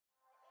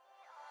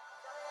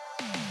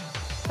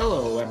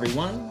Hello,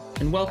 everyone,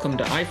 and welcome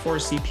to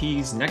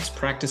I4CP's Next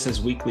Practices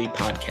Weekly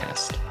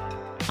podcast.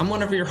 I'm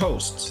one of your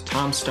hosts,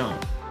 Tom Stone,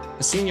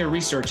 a senior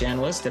research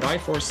analyst at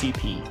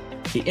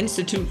I4CP, the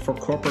Institute for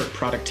Corporate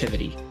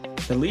Productivity,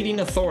 the leading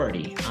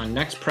authority on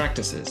next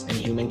practices in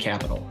human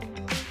capital.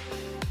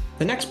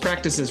 The Next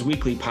Practices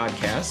Weekly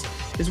podcast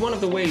is one of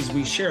the ways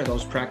we share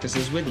those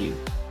practices with you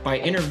by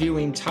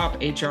interviewing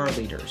top HR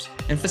leaders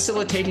and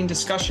facilitating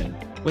discussion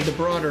with the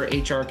broader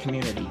HR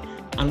community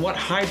on what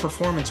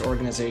high-performance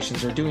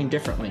organizations are doing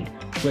differently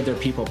with their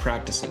people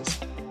practices,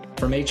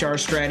 from HR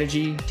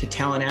strategy to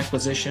talent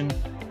acquisition,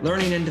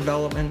 learning and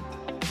development,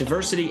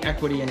 diversity,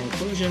 equity, and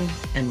inclusion,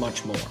 and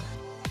much more.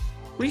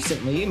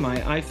 Recently,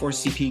 my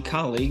I4CP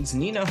colleagues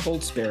Nina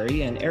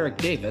Holtzberry and Eric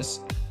Davis,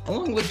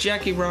 along with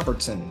Jackie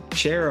Robertson,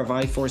 chair of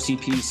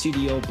I4CP's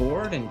CDO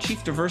board and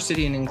chief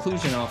diversity and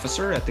inclusion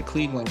officer at the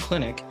Cleveland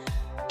Clinic,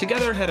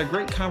 together had a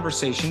great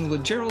conversation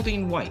with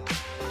Geraldine White,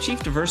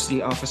 Chief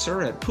Diversity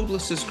Officer at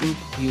Publicis Groupe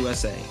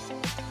USA.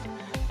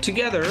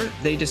 Together,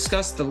 they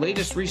discussed the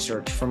latest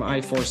research from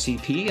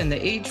I4CP and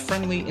the Age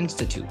Friendly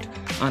Institute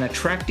on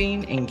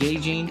attracting,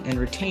 engaging, and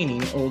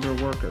retaining older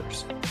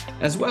workers,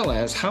 as well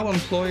as how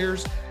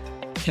employers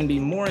can be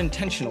more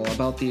intentional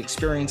about the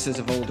experiences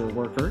of older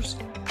workers,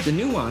 the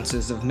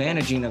nuances of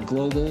managing a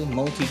global,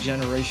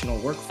 multi-generational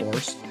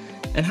workforce,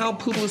 and how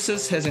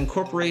Publicis has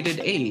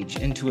incorporated age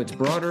into its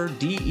broader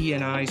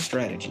DE&I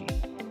strategy.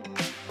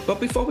 But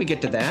before we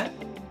get to that,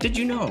 did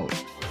you know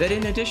that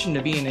in addition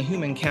to being a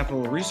human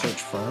capital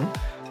research firm,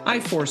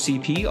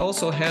 I4CP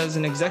also has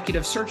an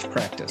executive search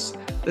practice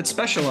that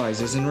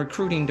specializes in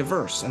recruiting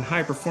diverse and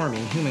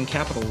high-performing human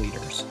capital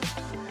leaders.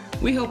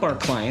 We help our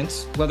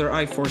clients, whether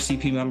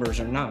I4CP members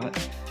or not,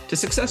 to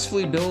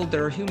successfully build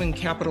their human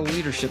capital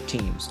leadership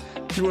teams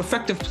through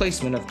effective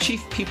placement of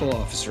chief people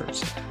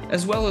officers,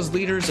 as well as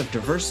leaders of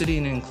diversity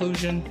and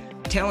inclusion,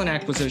 talent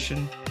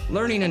acquisition,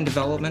 learning and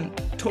development,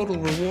 total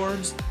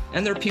rewards,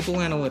 and their people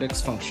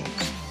analytics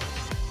functions.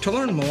 To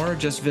learn more,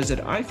 just visit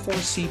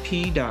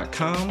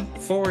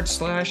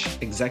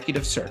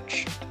i4cp.com/executive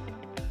search.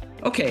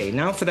 Okay,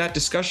 now for that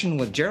discussion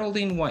with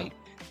Geraldine White,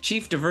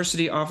 Chief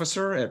Diversity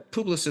Officer at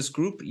Publicis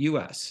Groupe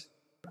US.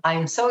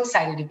 I'm so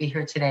excited to be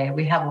here today.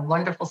 We have a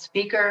wonderful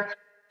speaker,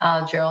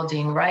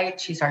 Geraldine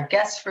White. She's our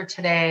guest for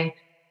today.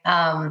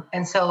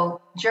 And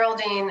so,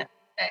 Geraldine,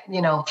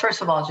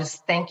 first of all,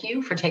 just thank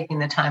you for taking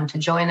the time to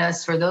join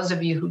us. For those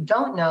of you who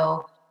don't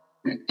know,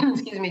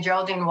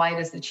 Geraldine White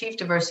is the Chief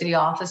Diversity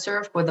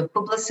Officer for the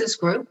Publicis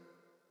Group.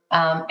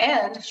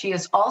 And she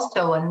is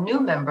also a new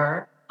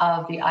member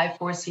of the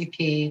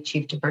I4CP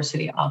Chief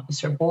Diversity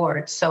Officer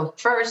Board. So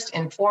first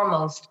and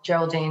foremost,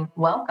 Geraldine,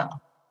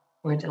 welcome.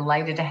 We're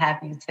delighted to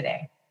have you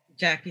today.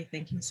 Jackie,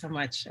 thank you so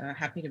much.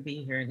 Happy to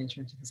be here and enter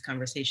into this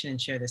conversation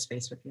and share this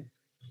space with you.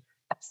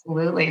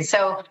 Absolutely.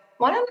 So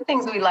one of the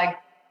things we like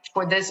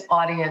for this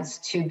audience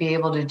to be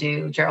able to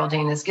do,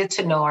 Geraldine, is get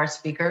to know our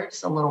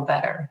speakers a little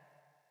better.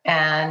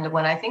 And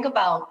when I think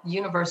about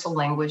universal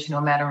language,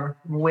 no matter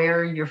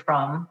where you're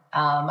from,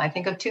 I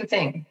think of two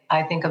things.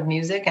 I think of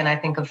music and I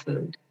think of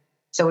food.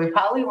 So we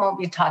probably won't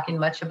be talking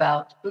much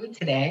about food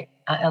today,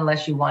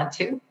 unless you want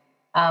to.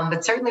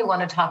 But certainly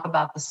want to talk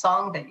about the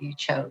song that you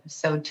chose.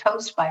 So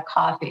Toast by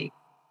Coffee.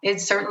 It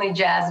certainly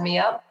jazzed me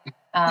up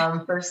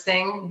first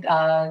thing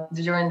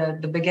during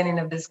the beginning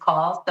of this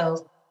call.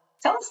 So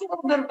tell us a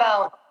little bit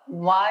about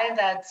why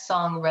that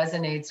song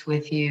resonates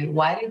with you.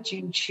 Why did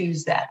you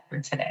choose that for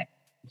today?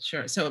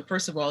 Sure. So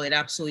first of all, it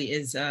absolutely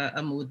is a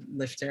mood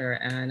lifter,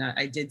 and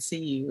I did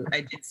see you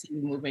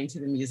moving to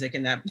the music,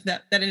 and that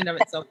in and of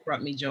itself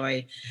brought me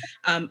joy.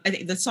 I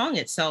think the song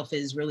itself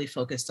is really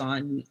focused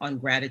on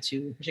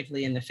gratitude,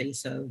 particularly in the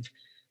face of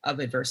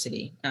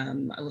adversity. I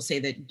will say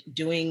that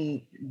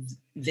doing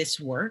this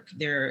work,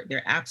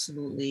 there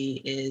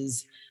absolutely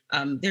is.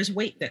 There's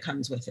weight that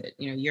comes with it.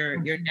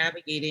 You're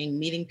navigating,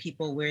 meeting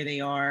people where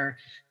they are,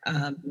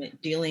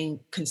 dealing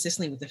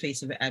consistently with the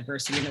face of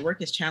adversity. And the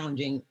work is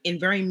challenging in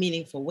very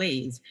meaningful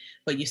ways,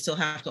 but you still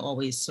have to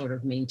always sort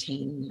of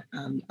maintain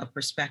a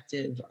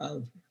perspective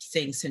of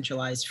staying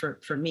centralized.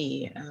 For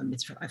me,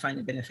 I find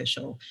it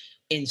beneficial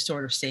in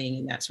sort of staying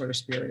in that sort of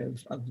spirit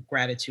of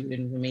gratitude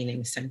and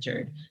remaining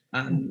centered.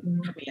 For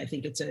me, I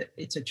think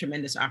it's a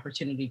tremendous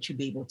opportunity to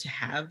be able to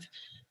have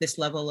this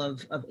level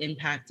of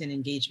impact and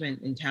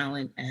engagement and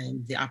talent,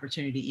 and the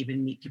opportunity to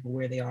even meet people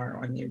where they are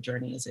on their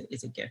journey is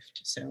a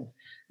gift. So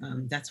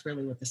that's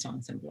really what the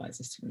song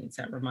symbolizes to me. It's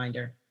that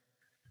reminder.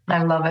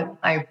 I love it.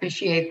 I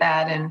appreciate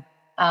that. And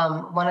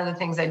one of the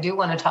things I do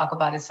want to talk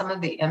about is some of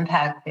the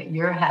impact that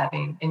you're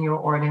having in your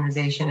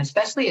organization,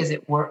 especially as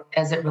it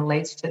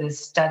relates to this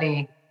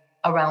study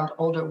around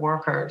older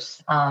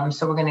workers.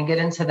 So we're going to get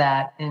into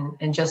that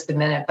in just a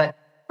minute. But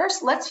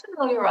first, let's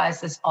familiarize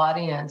this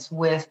audience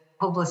with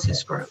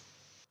Publicis Group.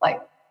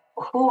 Like,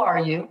 who are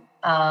you?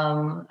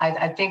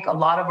 I think a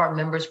lot of our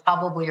members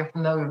probably are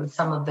familiar with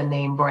some of the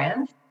name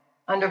brands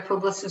under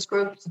Publicis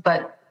Group,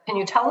 but can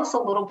you tell us a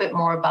little bit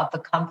more about the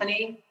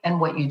company and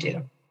what you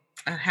do?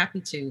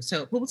 Happy to.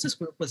 So Publicis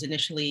Groupe was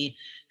initially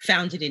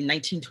founded in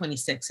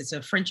 1926. It's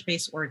a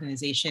French-based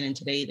organization, and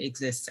today it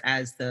exists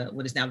as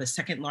what is now the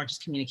second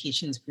largest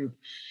communications group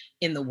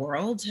in the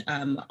world.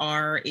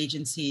 Our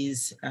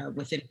agencies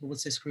within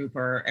Publicis Groupe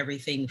are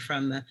everything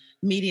from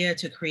media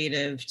to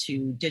creative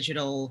to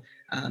digital,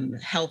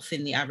 health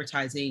in the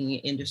advertising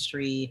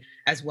industry,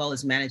 as well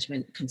as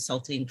management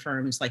consulting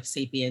firms like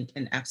Sapient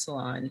and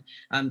Epsilon.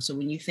 So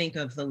when you think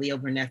of the Leo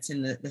Burnett's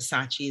and the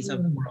Sachis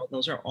of the world,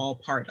 those are all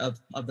part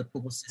of the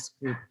Publicis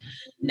Groupe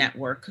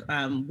network.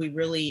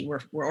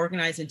 We're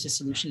organized into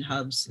solution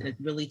hubs,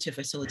 really to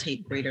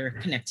facilitate greater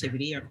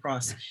connectivity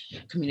across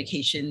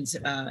communications,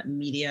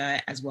 media,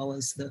 as well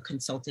as the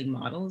consulting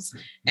models.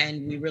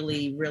 And we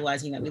really,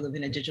 realizing that we live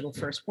in a digital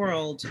first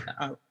world,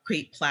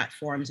 create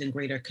platforms and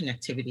greater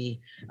connectivity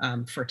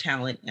for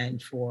talent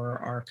and for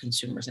our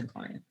consumers and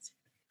clients.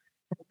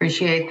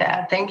 Appreciate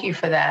that. Thank you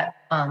for that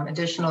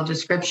additional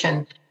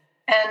description.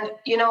 And,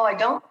 I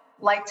don't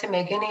like to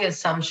make any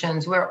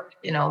assumptions.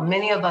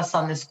 Many of us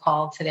on this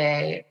call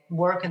today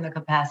work in the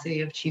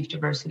capacity of chief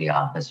diversity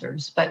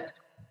officers, but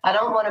I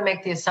don't want to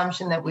make the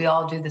assumption that we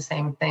all do the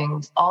same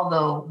things,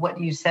 although what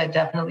you said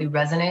definitely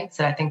resonates,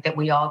 and I think that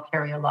we all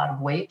carry a lot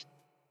of weight.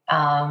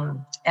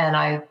 And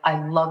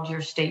I loved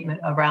your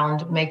statement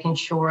around making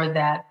sure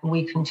that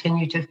we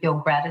continue to feel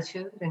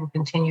gratitude and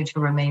continue to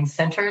remain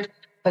centered,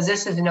 because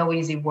this is no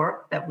easy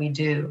work that we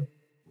do.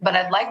 But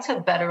I'd like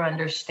to better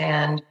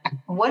understand,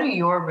 what are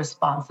your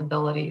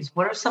responsibilities?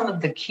 What are some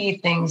of the key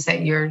things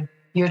that you're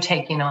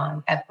taking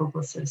on at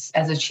Publicis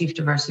as a chief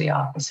diversity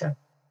officer?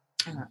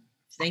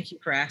 Thank you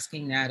for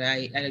asking that.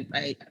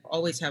 I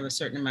always have a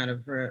certain amount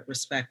of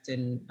respect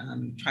and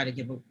try to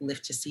give a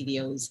lift to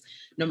CDOs,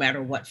 no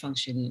matter what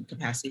function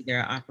capacity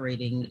they're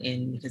operating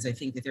in, because I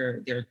think that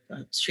they're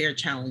shared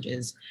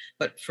challenges.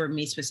 But for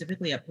me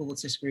specifically at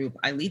Publicis Groupe,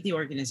 I lead the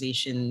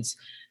organization's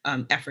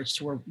efforts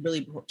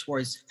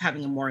towards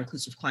having a more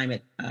inclusive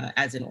climate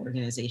as an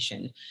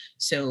organization.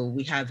 So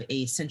we have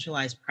a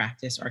centralized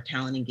practice, our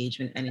talent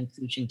engagement and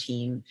inclusion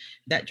team,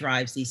 that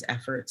drives these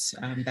efforts.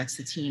 That's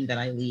the team that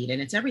I lead.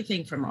 And it's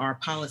everything from our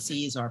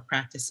policies, our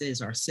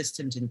practices, our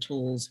systems and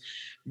tools,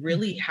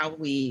 really how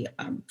we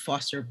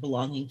foster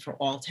belonging for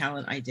all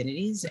talent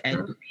identities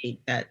and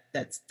create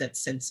that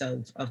sense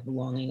of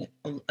belonging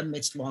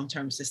amidst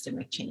long-term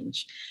systemic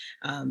change.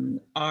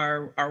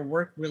 Our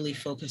work really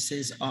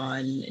focuses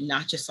on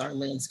not just our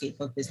landscape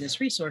of business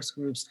resource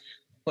groups,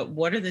 but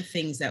what are the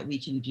things that we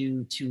can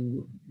do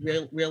to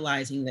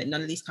realizing that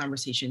none of these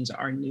conversations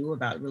are new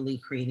about really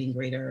creating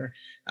greater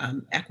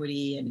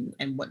equity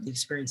and what the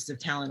experiences of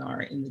talent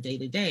are in the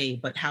day-to-day,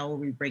 but how are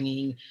we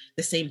bringing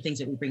the same things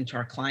that we bring to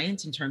our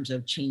clients in terms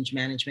of change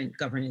management,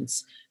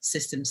 governance,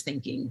 systems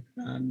thinking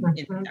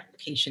in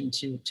application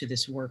to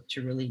this work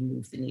to really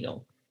move the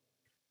needle.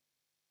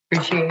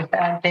 Appreciate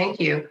that. Thank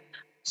you.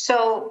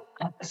 So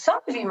some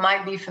of you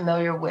might be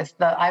familiar with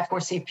the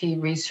I4CP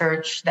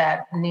research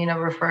that Nina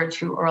referred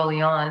to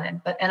early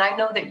on. And I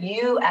know that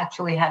you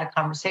actually had a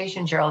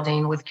conversation,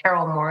 Geraldine, with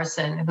Carol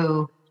Morrison,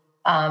 who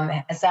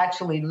has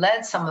actually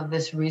led some of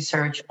this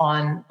research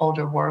on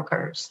older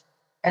workers.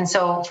 And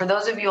so for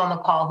those of you on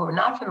the call who are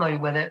not familiar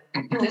with it,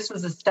 this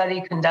was a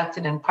study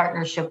conducted in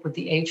partnership with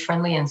the Age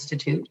Friendly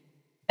Institute.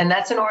 And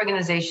that's an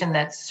organization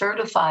that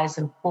certifies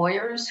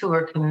employers who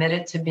are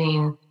committed to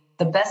being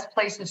the best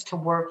places to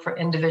work for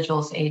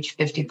individuals age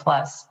 50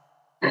 plus.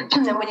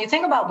 And when you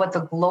think about what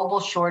the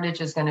global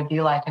shortage is going to be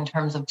like in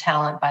terms of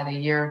talent by the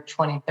year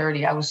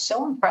 2030, I was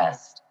so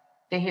impressed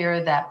to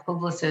hear that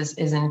Publicis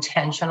is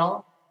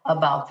intentional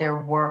about their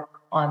work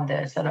on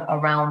this and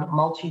around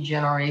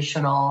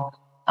multi-generational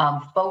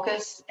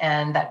focus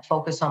and that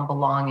focus on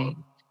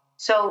belonging.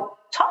 So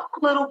talk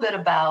a little bit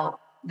about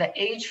the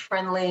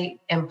age-friendly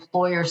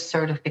employer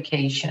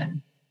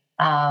certification.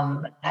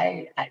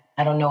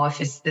 I don't know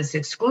if it's this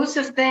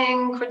exclusive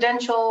thing,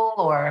 credential,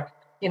 or,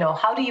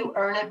 how do you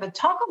earn it? But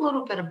talk a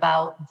little bit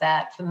about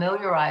that,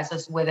 familiarize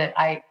us with it.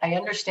 I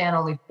understand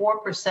only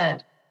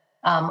 4%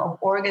 of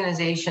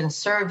organizations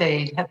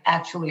surveyed have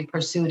actually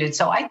pursued it.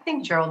 So I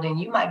think, Geraldine,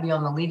 you might be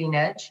on the leading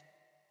edge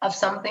of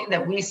something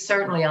that we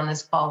certainly on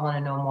this call want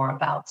to know more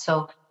about.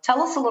 So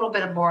tell us a little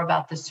bit more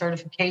about the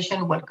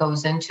certification, what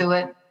goes into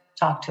it.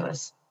 Talk to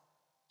us.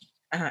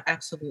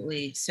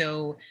 Absolutely.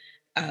 So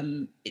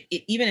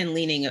even in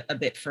leaning a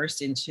bit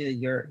first into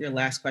your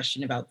last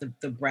question about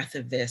the breadth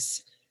of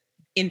this,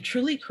 in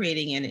truly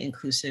creating an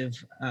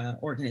inclusive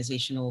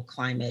organizational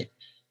climate,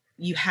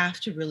 you have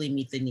to really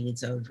meet the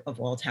needs of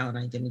all talent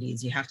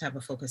identities. You have to have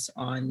a focus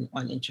on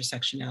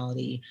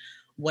intersectionality.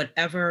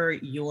 Whatever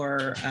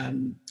your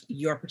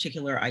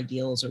particular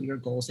ideals or your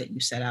goals that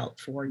you set out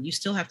for, you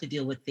still have to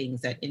deal with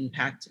things that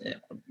impact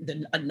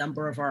a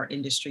number of our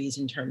industries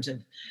in terms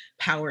of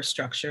power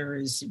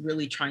structures,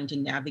 really trying to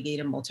navigate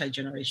a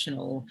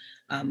multi-generational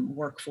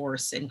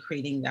workforce and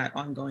creating that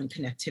ongoing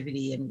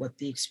connectivity and what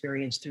the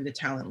experience through the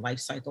talent life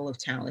cycle of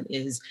talent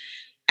is.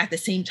 at the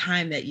same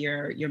time that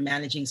you're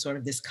managing sort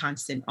of this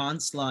constant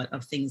onslaught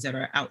of things that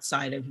are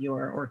outside of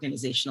your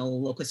organizational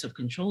locus of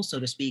control, so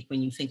to speak,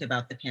 when you think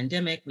about the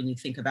pandemic, when you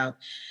think about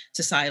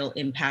societal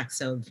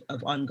impacts of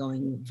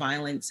ongoing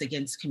violence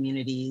against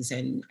communities,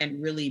 and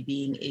really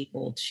being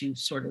able to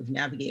sort of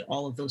navigate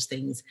all of those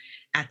things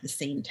at the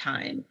same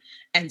time.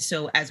 And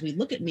so as we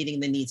look at meeting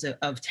the needs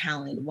of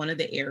talent, one of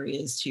the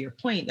areas, to your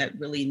point, that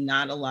really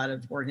not a lot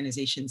of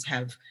organizations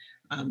have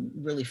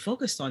really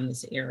focused on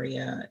this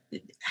area,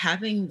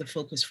 having the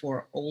focus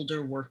for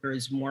older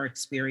workers, more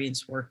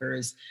experienced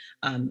workers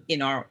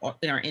in our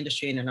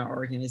industry and in our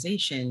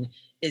organization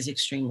is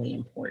extremely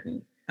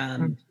important.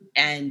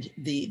 And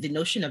the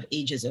notion of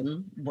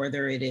ageism,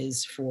 whether it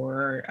is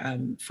for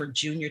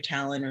junior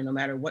talent or no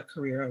matter what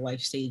career or life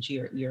stage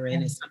you're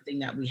in, is something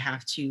that we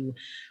have to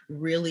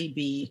really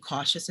be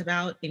cautious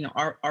about. You know,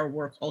 our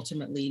work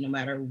ultimately, no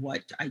matter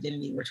what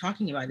identity we're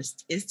talking about,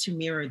 is to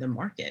mirror the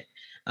market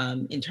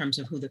in terms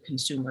of who the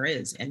consumer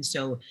is. And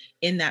so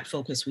in that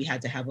focus, we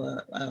had to have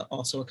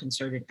also a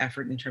concerted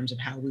effort in terms of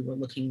how we were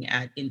looking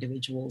at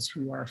individuals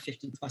who are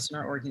 50 plus in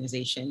our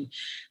organization.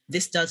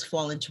 This does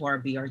fall into our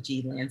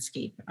BRG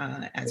landscape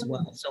as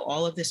well. So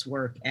all of this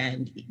work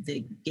and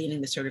the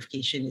gaining the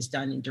certification is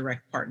done in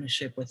direct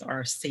partnership with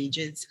our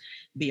SAGES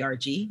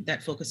BRG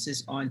that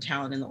focuses on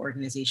talent in the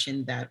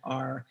organization that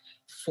are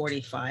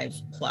 45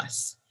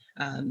 plus.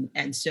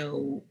 And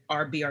so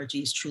our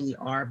BRGs truly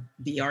are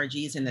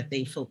BRGs in that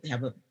they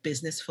have a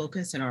business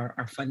focus and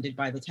are funded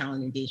by the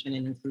talent engagement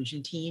and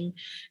inclusion team.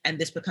 And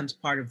this becomes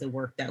part of the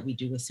work that we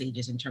do with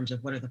SAGES in terms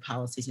of what are the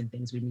policies and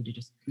things we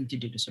need to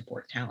do to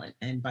support talent.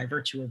 And by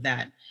virtue of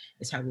that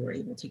is how we were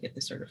able to get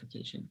the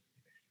certification.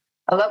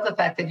 I love the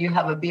fact that you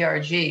have a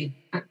BRG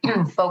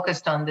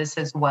focused on this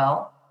as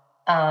well.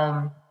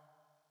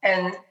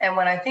 And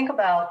when I think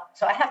about,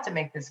 so I have to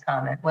make this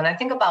comment. When I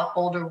think about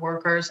older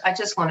workers, I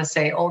just want to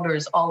say older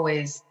is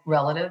always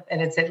relative,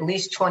 and it's at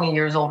least 20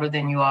 years older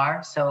than you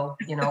are. So,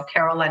 you know,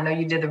 Carol, I know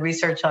you did the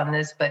research on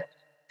this, but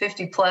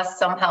 50 plus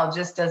somehow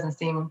just doesn't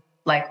seem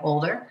like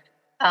older.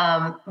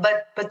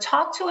 But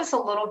talk to us a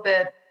little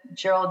bit,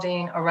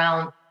 Geraldine,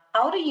 around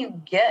how do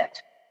you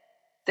get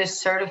this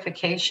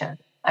certification?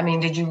 I mean,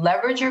 did you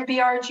leverage your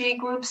BRG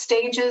group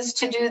stages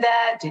to do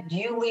that? Did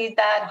you lead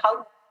that?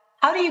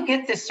 How do you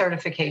get this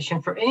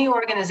certification for any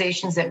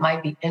organizations that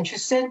might be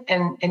interested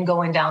in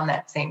going down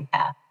that same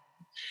path?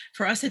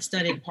 For us, it's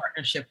done in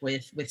partnership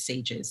with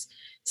SAGES.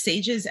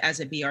 SAGES as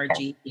a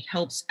BRG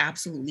helps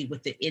absolutely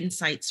with the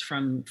insights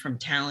from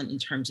talent in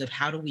terms of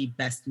how do we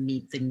best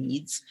meet the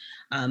needs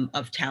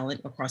of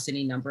talent across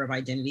any number of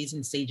identities,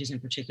 and SAGES in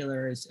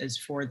particular is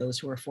for those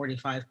who are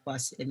 45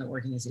 plus in the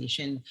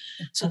organization.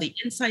 So the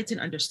insights and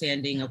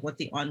understanding of what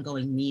the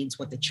ongoing needs,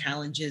 what the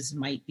challenges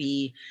might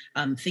be,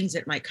 things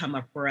that might come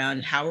up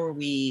around how are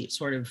we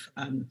sort of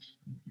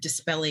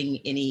dispelling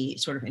any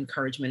sort of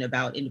encouragement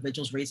about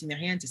individuals raising their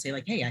hand to say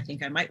like, hey, I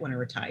think I might want to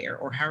retire,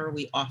 or how are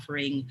we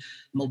offering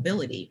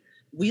mobility?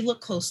 We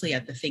look closely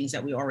at the things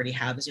that we already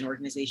have as an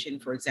organization.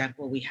 For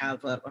example, we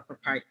have a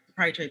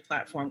proprietary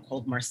platform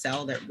called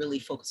Marcel that really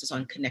focuses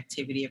on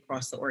connectivity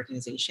across the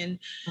organization.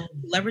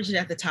 Leverage it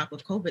at the top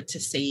of COVID to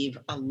save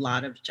a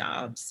lot of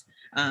jobs.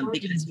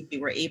 Because we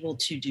were able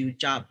to do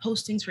job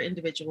postings for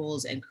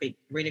individuals and create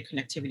greater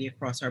connectivity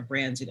across our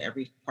brands in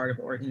every part of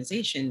the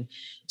organization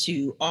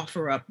to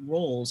offer up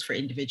roles for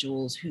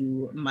individuals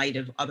who might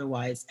have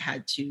otherwise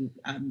had to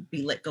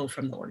be let go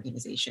from the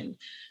organization.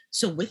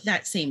 So with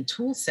that same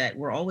tool set,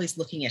 we're always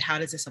looking at how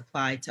does this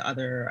apply to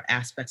other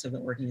aspects of the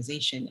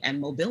organization,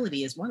 and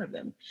mobility is one of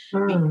them.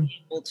 Being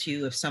able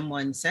to, if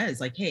someone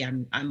says like, hey,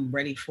 I'm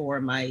ready for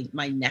my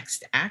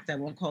next act, I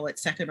won't call it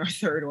second or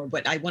third,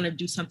 but I want to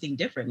do something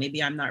different.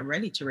 Maybe I'm not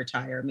ready to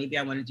retire. Maybe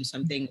I want to do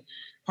something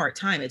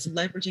part-time. It's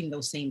leveraging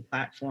those same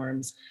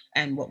platforms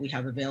and what we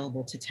have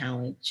available to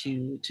talent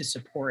to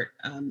support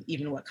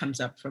even what comes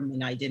up from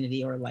an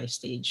identity or life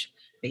stage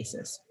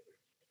basis.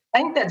 I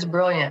think that's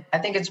brilliant. I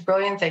think it's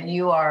brilliant that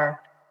you are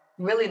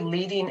really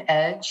leading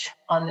edge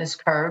on this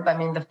curve. I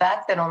mean, the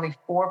fact that only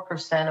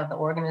 4% of the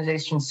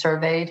organizations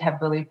surveyed have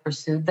really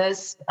pursued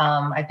this,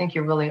 I think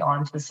you're really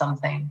onto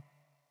something.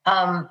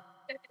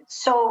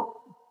 So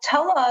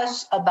tell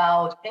us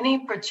about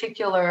any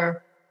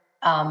particular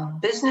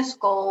business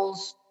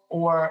goals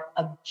or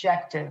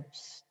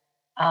objectives,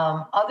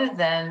 other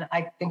than,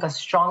 I think, a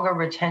stronger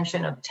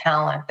retention of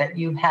talent that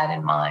you had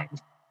in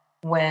mind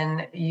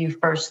when you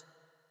first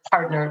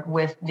partnered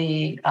with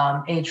the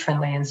Age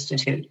Friendly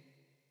Institute.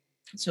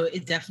 So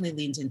it definitely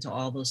leans into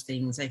all those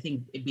things. I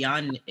think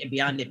beyond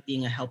it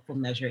being a helpful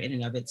measure in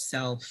and of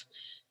itself,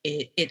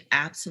 it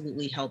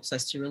absolutely helps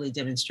us to really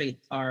demonstrate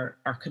our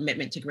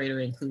commitment to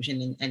greater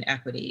inclusion and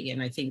equity.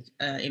 And I think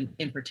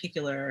in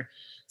particular,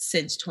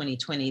 since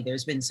 2020,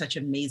 there's been such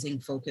amazing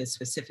focus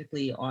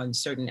specifically on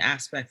certain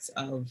aspects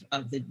of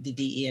the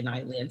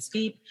DE&I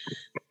landscape,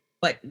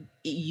 but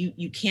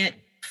you can't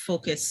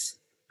focus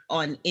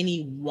on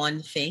any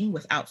one thing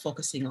without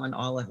focusing on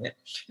all of it.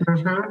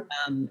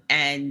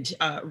 And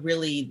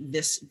really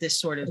this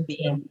sort of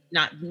being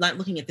not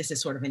looking at this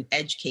as sort of an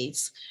edge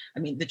case. I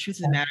mean, the truth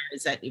of the matter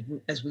is that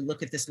as we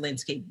look at this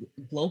landscape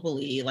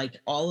globally, like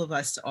all of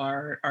us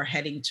are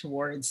heading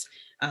towards,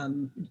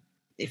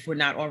 if we're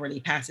not already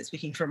past it,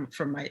 speaking from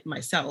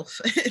myself,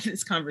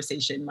 this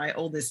conversation, my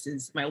oldest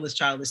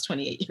child is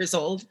 28 years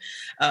old.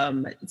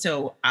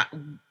 So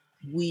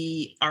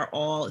we are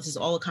all, this is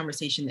all a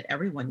conversation that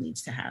everyone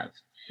needs to have.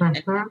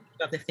 And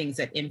about the things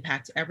that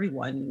impact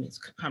everyone, it's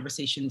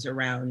conversations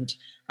around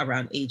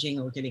aging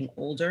or getting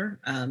older,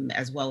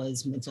 as well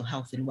as mental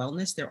health and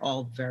wellness. They're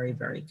all very,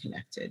 very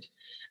connected.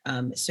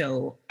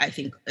 So I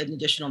think an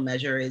additional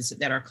measure is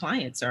that our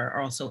clients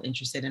are also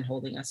interested in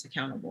holding us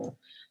accountable.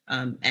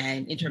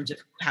 And in terms of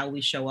how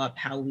we show up,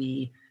 how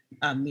we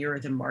mirror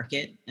the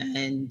market.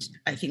 And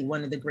I think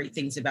one of the great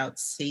things about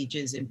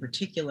Sages in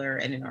particular,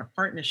 and in our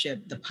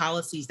partnership, the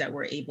policies that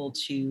we're able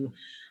to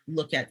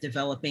look at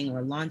developing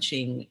or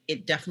launching,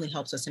 it definitely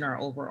helps us in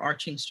our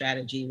overarching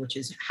strategy, which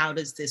is how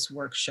does this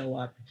work show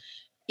up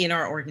in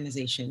our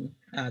organization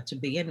to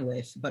begin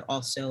with, but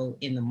also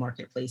in the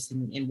marketplace,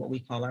 in what we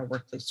call our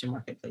workplace to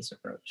marketplace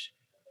approach.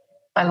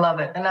 I love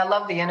it. And I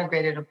love the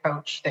integrated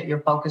approach that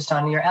you're focused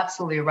on. You're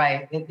absolutely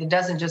right. It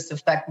doesn't just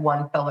affect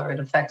one pillar, it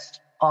affects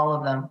all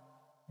of them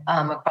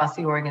across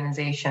the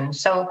organization.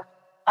 So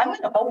I'm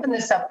going to open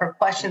this up for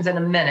questions in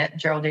a minute,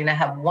 Geraldine. I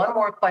have one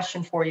more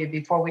question for you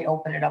before we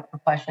open it up for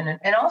question.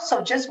 And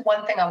also just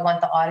one thing I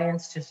want the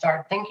audience to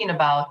start thinking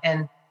about,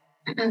 and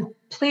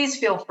please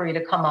feel free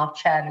to come off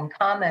chat and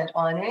comment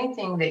on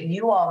anything that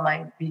you all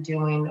might be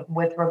doing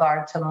with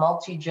regard to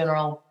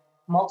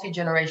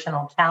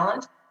multi-generational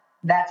talent,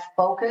 that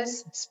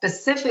focus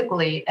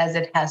specifically as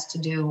it has to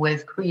do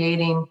with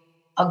creating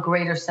a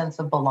greater sense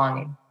of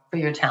belonging for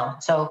your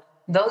talent. So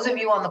those of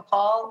you on the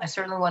call, I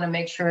certainly want to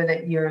make sure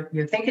that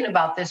you're thinking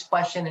about this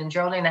question. And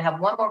Geraldine, I have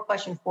one more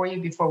question for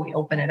you before we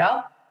open it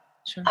up.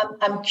 Sure.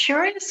 I'm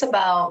curious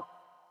about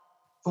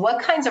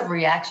what kinds of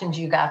reactions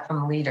you got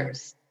from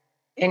leaders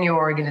in your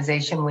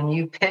organization when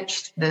you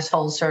pitched this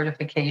whole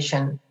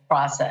certification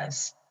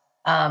process.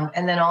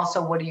 And then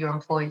also, what do your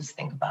employees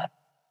think about it?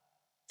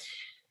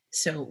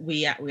 So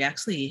we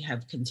actually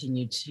have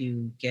continued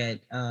to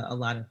get a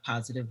lot of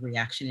positive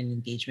reaction and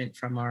engagement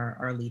from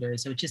our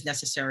leaders, which is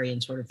necessary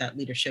in sort of that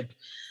leadership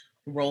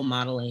role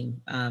modeling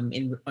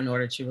in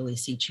order to really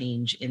see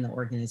change in the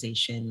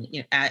organization. You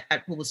know,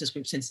 at Publicis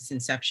Groupe, since its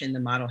inception, the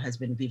motto has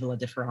been "Vive la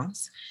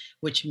différence,"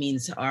 which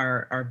means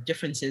our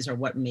differences are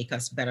what make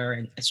us better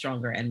and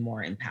stronger and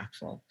more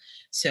impactful.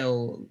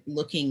 So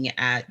looking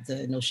at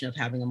the notion of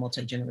having a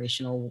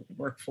multi-generational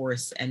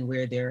workforce and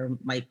where there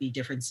might be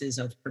differences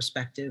of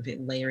perspective,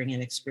 layering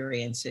and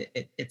experience,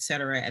 et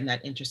cetera, and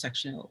that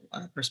intersectional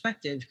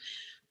perspective,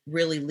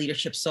 really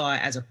leadership saw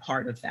as a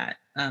part of that.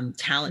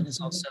 Talent has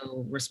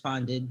also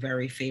responded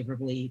very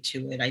favorably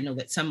to it. I know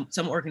that some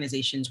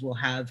organizations will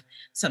have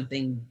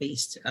something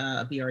based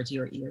BRG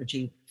or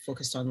ERG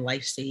focused on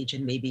life stage,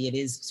 and maybe it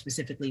is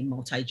specifically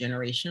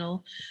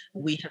multi-generational.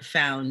 We have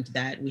found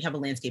that we have a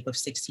landscape of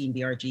 16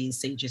 BRGs,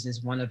 Sages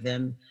is one of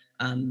them,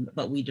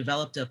 but we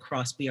developed a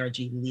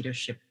cross-BRG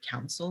leadership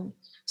council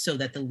so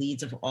that the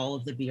leads of all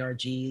of the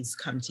BRGs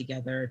come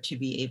together to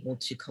be able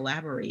to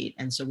collaborate.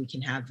 And so we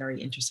can have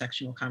very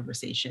intersectional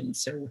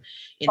conversations. So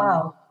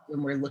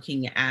when we're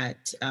looking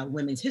at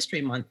Women's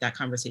History Month, that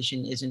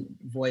conversation isn't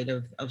void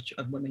of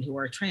women who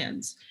are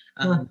trans,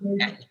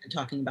 and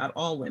talking about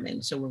all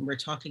women. So when we're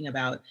talking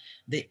about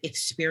the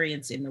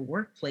experience in the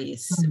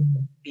workplace,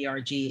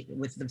 BRG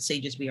with the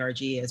Sages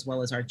BRG, as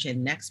well as our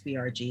Gen Next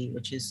BRG,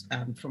 which is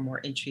for more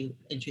entry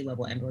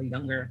level and or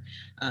younger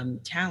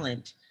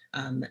talent,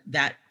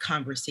 that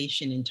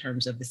conversation in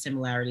terms of the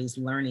similarities,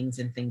 learnings,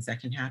 and things that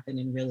can happen,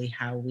 and really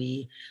how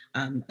we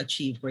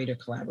achieve greater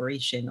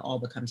collaboration all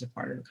becomes a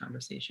part of the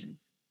conversation.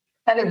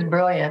 That is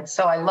brilliant.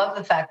 So I love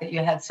the fact that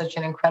you had such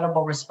an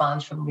incredible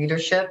response from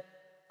leadership.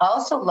 I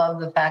also love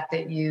the fact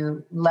that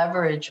you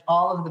leverage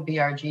all of the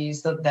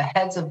BRGs, the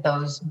heads of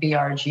those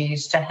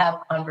BRGs, to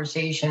have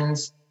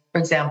conversations, for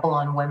example,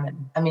 on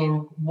women. I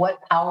mean,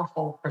 what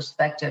powerful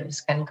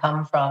perspectives can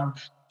come from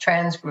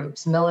trans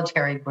groups,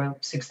 military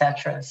groups, et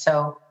cetera.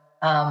 So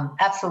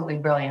absolutely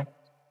brilliant.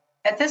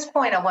 At this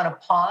point, I want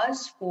to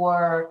pause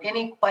for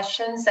any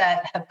questions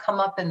that have come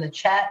up in the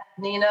chat,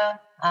 Nina.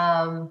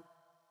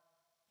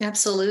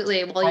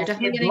 Absolutely. Well, you're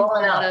definitely getting a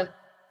lot of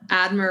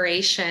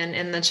admiration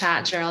in the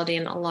chat,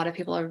 Geraldine. A lot of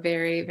people are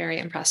very, very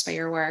impressed by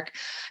your work.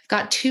 I've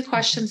got two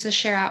questions to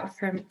share out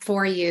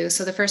for you.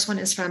 So the first one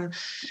is from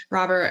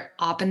Robert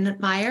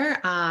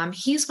Oppenmeyer.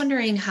 He's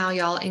wondering how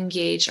y'all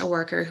engage a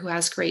worker who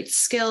has great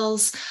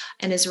skills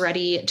and is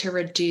ready to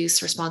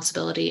reduce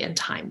responsibility and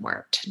time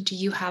worked. Do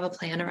you have a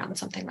plan around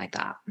something like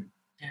that?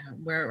 Yeah,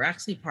 we're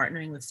actually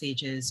partnering with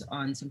Sages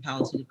on some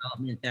policy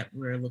development that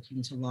we're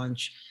looking to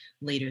launch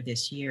later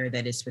this year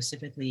that is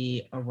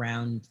specifically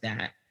around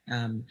that.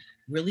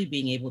 really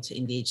being able to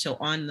engage. So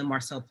on the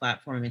Marcel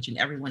platform, I mentioned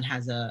everyone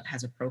has a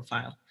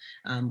profile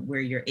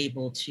where you're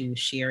able to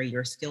share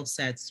your skill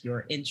sets,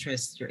 your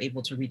interests. You're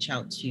able to reach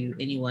out to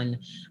anyone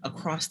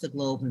across the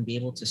globe and be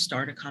able to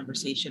start a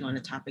conversation on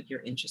a topic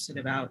you're interested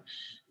about.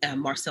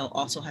 Marcel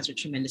also has a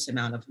tremendous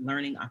amount of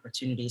learning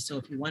opportunities. So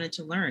if you wanted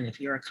to learn, if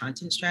you're a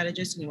content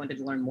strategist and you wanted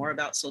to learn more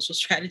about social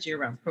strategy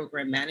around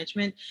program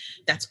management,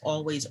 that's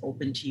always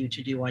open to you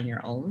to do on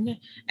your own.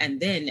 And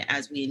then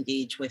as we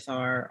engage with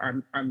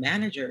our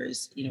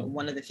managers,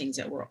 one of the things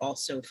that we're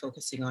also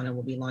focusing on and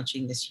we'll be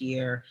launching this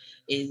year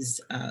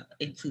is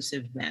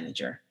inclusive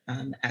manager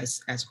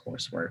as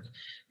coursework.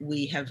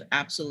 We have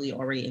absolutely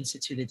already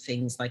instituted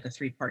things like a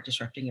 3-part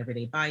Disrupting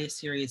Everyday Bias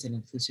series and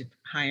inclusive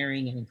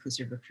hiring and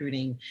inclusive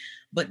recruiting.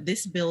 But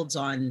this builds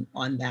on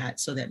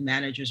that so that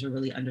managers are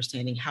really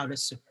understanding how to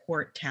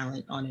support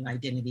talent on an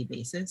identity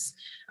basis.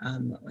 I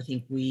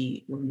think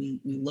when we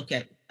look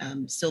at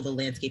still the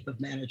landscape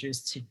of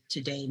managers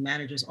today,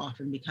 managers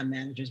often become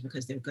managers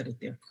because they're good at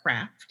their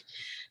craft,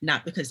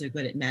 not because they're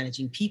good at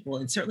managing people,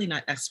 and certainly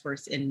not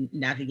experts in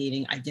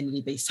navigating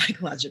identity-based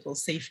psychological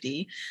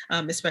safety,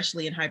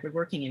 especially in hybrid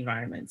working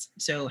environments.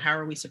 So how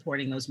are we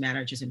supporting those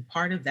managers? And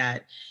part of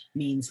that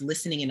means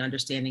listening and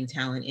understanding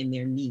talent in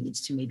their needs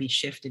to maybe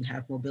shift and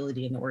have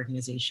mobility in the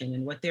organization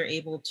and what they're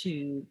able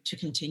to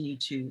continue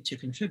to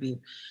contribute,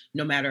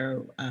 no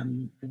matter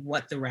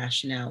what the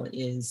rationale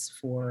is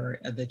for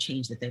the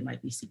change that they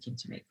might be seeking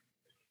to make.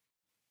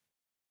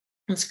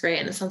 That's great.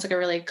 And it sounds like a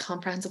really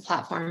comprehensive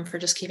platform for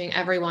just keeping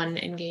everyone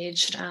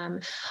engaged.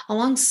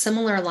 Along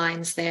similar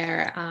lines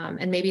there,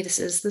 and maybe this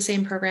is the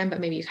same program, but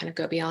maybe you kind of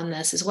go beyond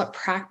this, is what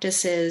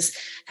practices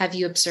have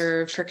you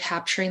observed for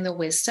capturing the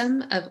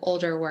wisdom of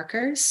older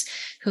workers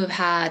who have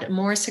had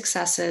more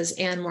successes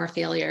and more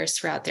failures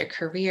throughout their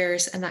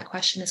careers? And that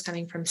question is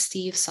coming from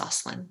Steve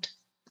Sosland.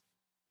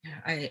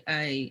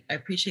 I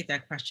appreciate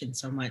that question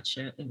so much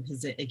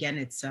because again,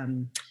 it's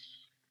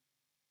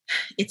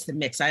the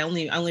mix. I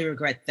only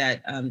regret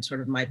that sort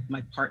of my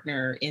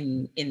partner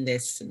in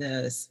this,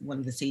 one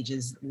of the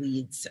SAGE's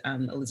leads,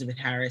 Elizabeth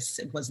Harris,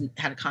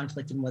 had a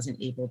conflict and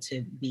wasn't able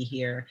to be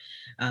here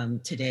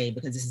today,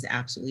 because this is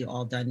absolutely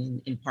all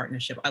done in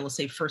partnership. I will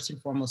say first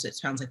and foremost, it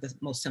sounds like the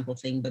most simple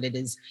thing, but it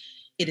is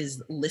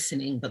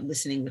listening, but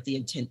listening with the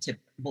intent to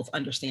both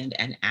understand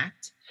and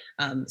act.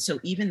 So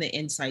even the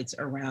insights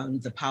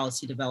around the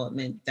policy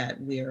development that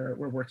we're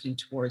working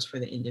towards for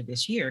the end of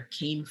this year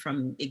came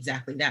from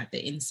exactly that, the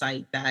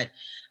insight that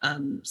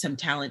some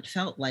talent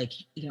felt like,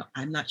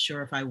 I'm not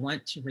sure if I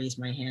want to raise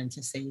my hand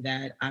to say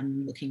that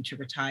I'm looking to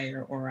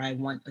retire, or I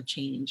want a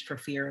change for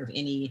fear of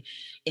any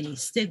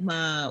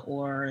stigma,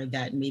 or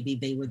that maybe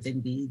they would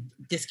then be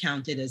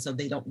discounted as though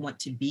they don't want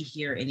to be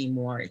here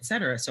anymore, et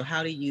cetera. So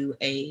how do you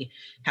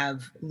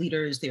have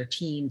leaders, their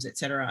teams, et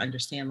cetera,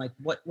 understand like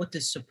what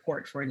does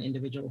support for an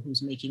individual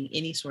who's making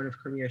any sort of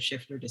career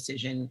shift or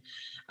decision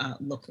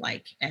look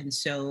like? And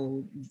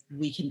so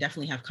we can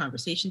definitely have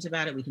conversations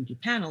about it. We can do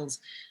panels,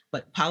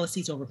 but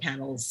policies over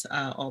panels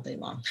all day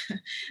long.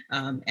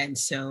 And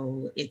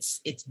so it's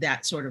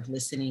that sort of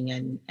listening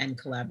and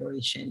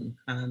collaboration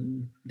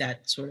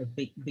that sort of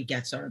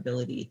begets our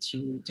ability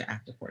to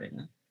act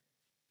accordingly.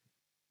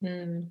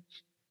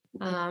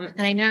 And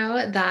I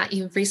know that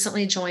you've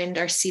recently joined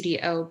our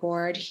CDO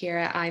board here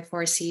at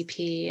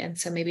I4CP. And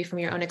so maybe from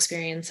your own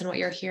experience and what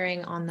you're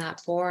hearing on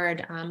that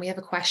board, we have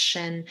a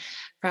question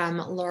from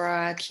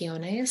Laura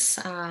Quiones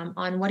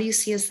on what do you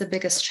see as the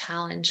biggest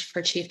challenge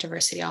for chief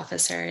diversity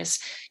officers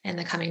in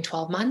the coming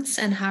 12 months?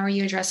 And how are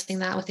you addressing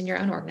that within your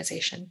own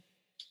organization?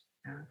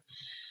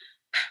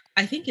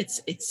 I think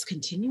it's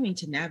continuing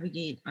to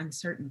navigate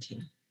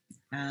uncertainty.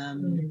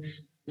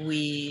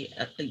 We,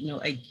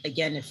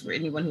 again, if for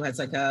anyone who has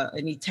like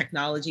any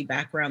technology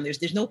background,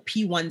 there's no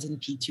P1s and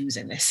P2s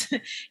in this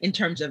in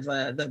terms of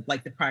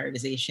the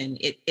prioritization.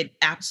 It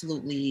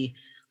absolutely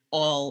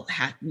all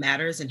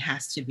matters and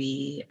has to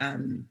be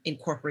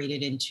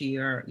incorporated into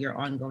your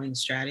ongoing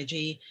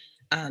strategy.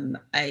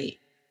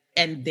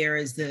 And there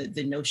is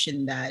the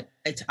notion that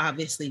it's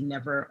obviously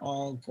never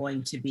all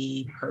going to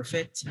be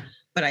perfect.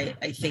 But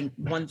I think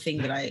one thing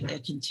that I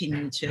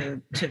continue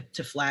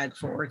to flag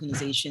for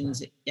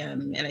organizations,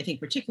 and I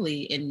think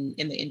particularly in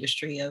the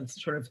industry of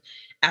sort of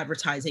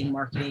advertising,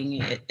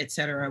 marketing, et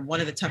cetera, one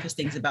of the toughest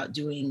things about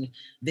doing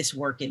this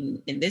work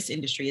in this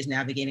industry is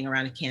navigating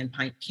around a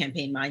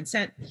campaign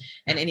mindset.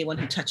 And anyone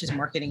who touches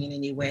marketing in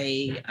any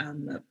way,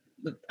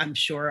 I'm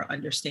sure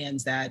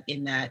understands that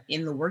in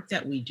the work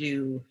that we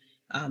do,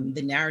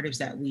 the narratives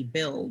that we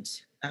build,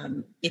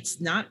 it's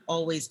not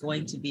always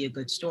going to be a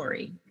good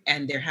story.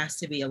 And there has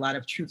to be a lot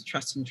of truth,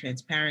 trust, and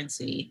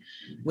transparency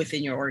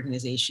within your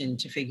organization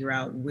to figure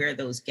out where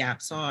those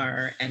gaps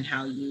are and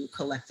how you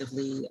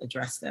collectively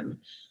address them.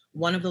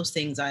 One of those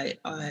things I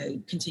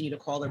continue to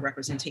call the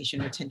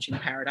representation retention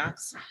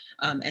paradox.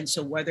 And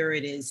so whether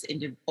it is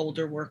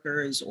older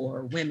workers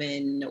or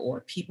women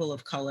or people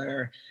of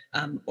color,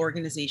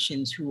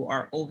 organizations who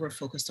are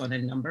over-focused on a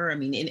number, I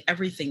mean, in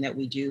everything that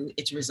we do,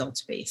 it's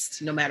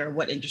results-based, no matter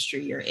what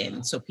industry you're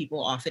in. So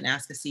people often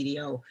ask a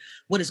CDO,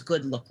 what does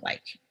good look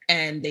like?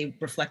 And they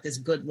reflect as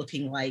good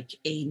looking like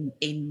a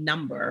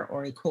number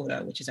or a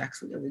quota, which is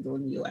actually illegal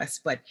in the US.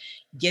 But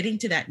getting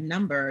to that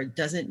number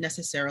doesn't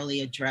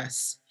necessarily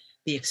address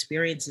the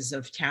experiences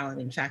of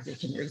talent. In fact, it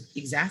can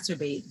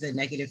exacerbate the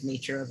negative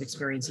nature of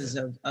experiences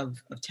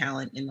of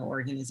talent in the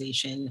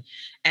organization.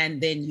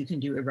 And then you can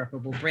do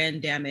irreparable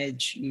brand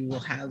damage. You will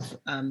have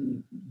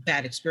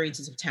bad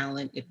experiences of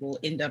talent. It will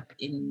end up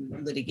in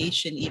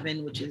litigation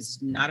even, which is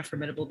not a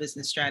formidable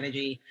business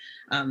strategy.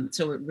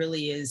 So it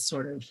really is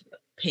sort of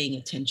paying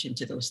attention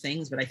to those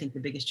things. But I think the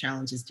biggest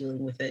challenge is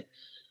dealing with it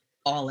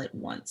all at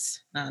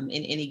once. In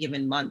any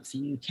given month,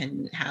 you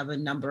can have a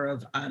number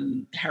of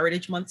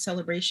Heritage Month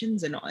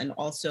celebrations and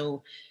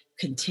also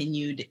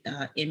continued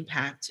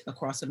impact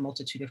across a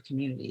multitude of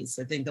communities.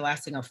 I think the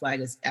last thing I'll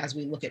flag is, as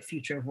we look at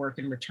future of work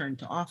and return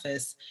to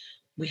office,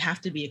 we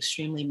have to be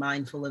extremely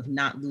mindful of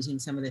not losing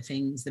some of the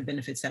things, the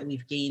benefits that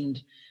we've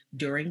gained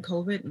during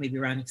COVID, maybe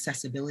around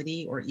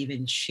accessibility or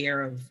even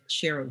share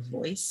of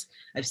voice.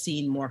 I've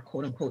seen more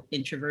quote unquote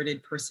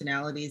introverted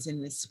personalities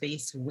in this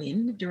space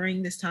win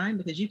during this time,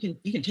 because you can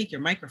take your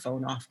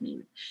microphone off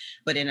mute,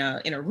 but in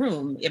a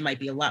room, it might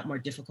be a lot more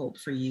difficult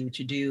for you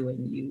to do,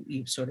 and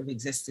you sort of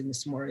exist in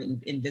this more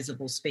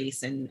invisible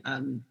space, and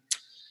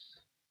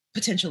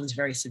potential is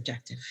very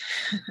subjective.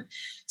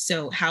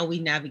 So how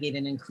we navigate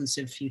an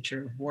inclusive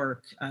future of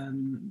work,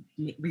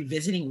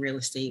 revisiting real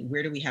estate,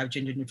 where do we have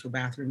gender neutral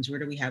bathrooms? Where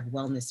do we have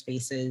wellness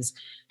spaces?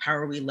 How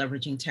are we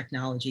leveraging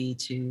technology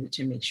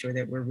to make sure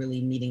that we're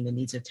really meeting the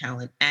needs of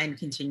talent and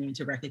continuing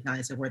to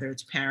recognize that whether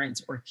it's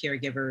parents or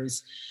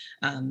caregivers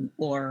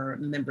or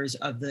members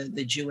of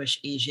the Jewish,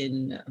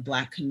 Asian,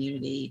 Black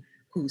community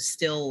who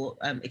still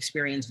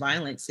experience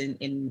violence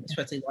in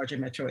especially larger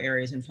metro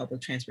areas and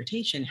public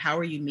transportation, how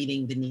are you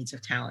meeting the needs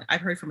of talent? I've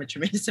heard from a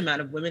tremendous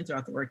amount of women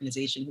throughout the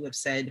organization who have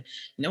said,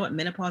 you know what,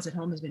 menopause at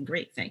home has been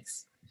great,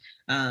 thanks.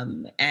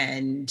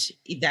 And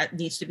that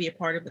needs to be a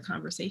part of the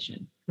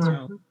conversation.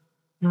 So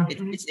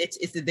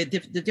it's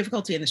the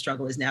difficulty and the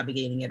struggle is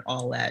navigating it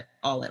all at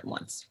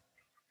once.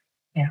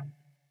 Yeah.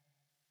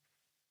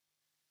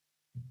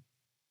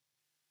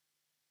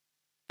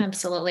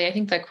 Absolutely. I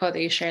think the quote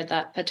that you shared,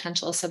 that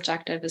potential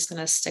subjective, is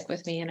going to stick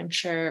with me, and I'm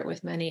sure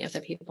with many of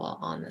the people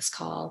on this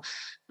call.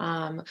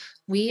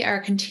 We are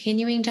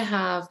continuing to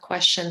have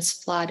questions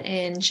flood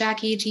in.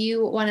 Jackie, do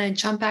you want to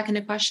jump back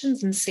into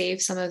questions and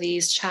save some of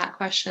these chat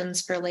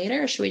questions for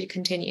later, or should we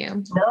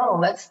continue?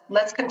 No,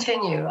 let's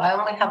continue. I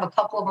only have a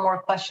couple of more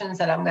questions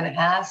that I'm going to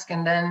ask,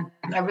 and then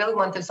I really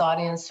want this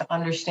audience to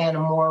understand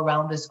more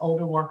around this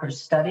older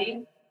workers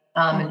study.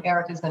 And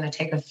Eric is going to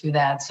take us through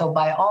that. So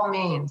by all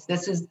means,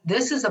 this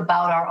is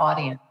about our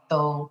audience.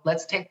 So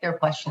let's take their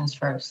questions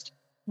first.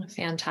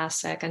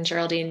 Fantastic. And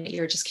Geraldine,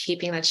 you're just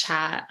keeping the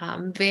chat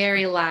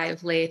very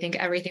lively. I think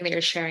everything that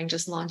you're sharing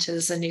just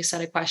launches a new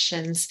set of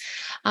questions.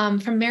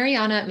 From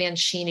Mariana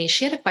Mancini,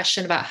 she had a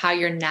question about how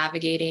you're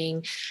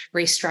navigating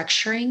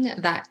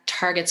restructuring that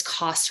targets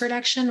cost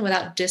reduction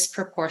without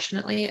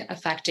disproportionately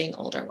affecting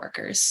older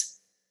workers.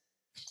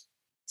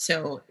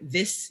 So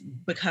this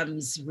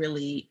becomes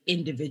really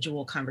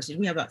individual conversation.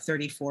 We have about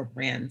 34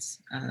 brands,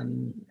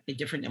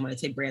 different, and when I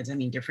say brands, I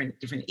mean different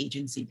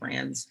agency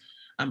brands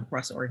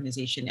across the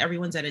organization.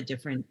 Everyone's at a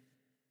different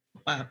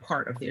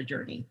part of their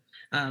journey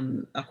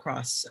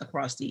across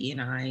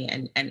DE&I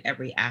and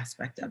every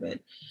aspect of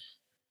it.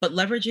 But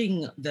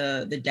leveraging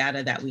the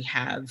data that we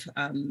have,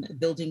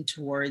 building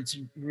towards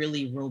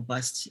really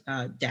robust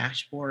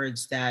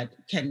dashboards that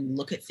can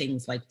look at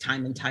things like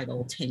time and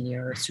title,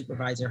 tenure,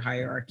 supervisor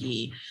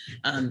hierarchy,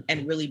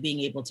 and really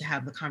being able to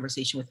have the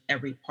conversation with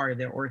every part of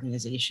their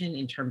organization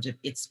in terms of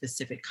its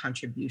specific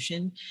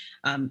contribution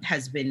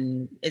has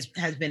been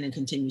and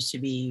continues to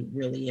be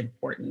really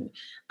important.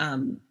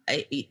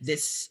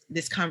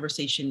 This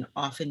conversation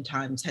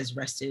oftentimes has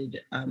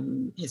rested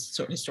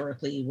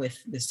historically with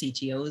the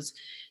CTOs.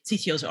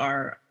 CTOs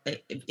are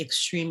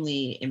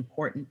extremely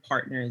important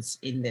partners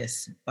in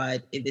this,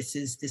 but this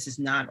is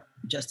not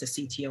just a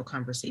CTO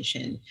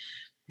conversation.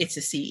 It's a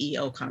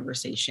CEO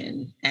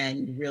conversation,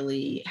 and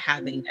really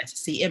having a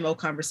CMO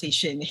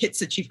conversation.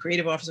 It's a chief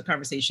creative officer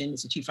conversation.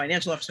 It's a chief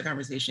financial officer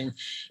conversation.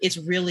 It's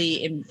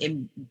really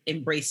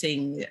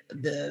embracing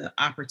the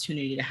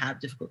opportunity to have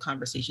difficult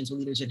conversations with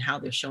leaders and how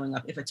they're showing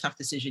up. If a tough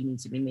decision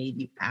needs to be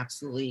made, you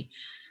absolutely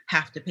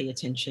have to pay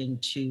attention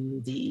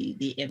to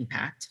the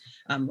impact.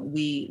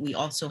 We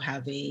also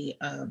have a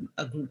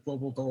group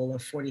global goal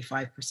of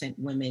 45%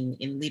 women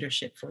in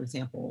leadership, for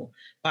example,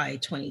 by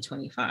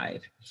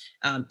 2025.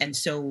 And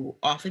so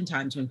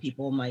oftentimes when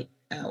people might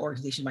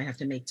organizations might have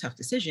to make tough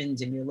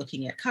decisions and you're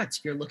looking at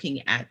cuts, you're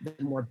looking at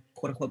the more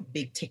quote unquote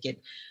big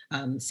ticket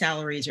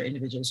salaries, or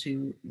individuals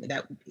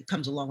that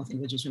comes along with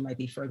individuals who might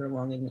be further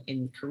along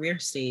in career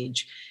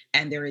stage.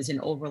 And there is an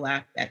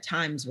overlap at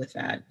times with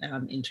that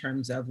in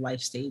terms of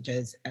life stage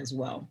as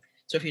well.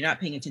 So if you're not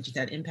paying attention to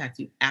that impact,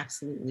 you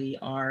absolutely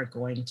are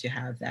going to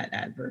have that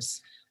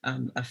adverse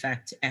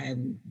effect.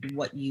 And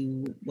what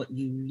you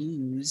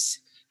lose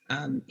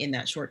in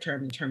that short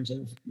term, in terms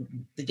of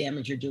the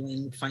damage you're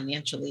doing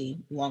financially,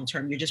 long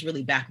term, you're just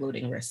really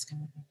backloading risk.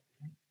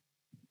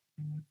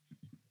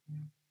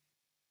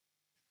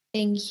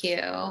 Thank you.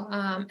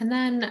 And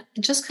then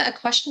just a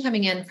question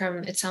coming in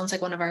from, it sounds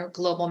like one of our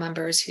global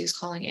members who's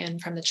calling in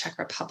from the Czech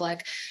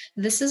Republic.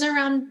 This is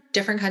around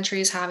different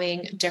countries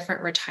having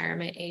different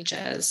retirement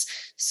ages.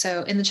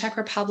 So in the Czech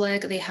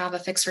Republic, they have a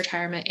fixed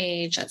retirement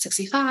age at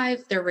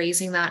 65. They're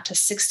raising that to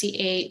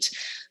 68.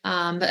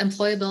 But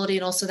employability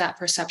and also that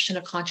perception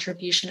of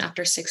contribution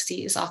after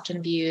 60 is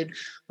often viewed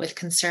with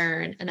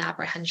concern and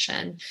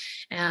apprehension.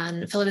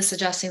 And Philip is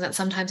suggesting that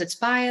sometimes it's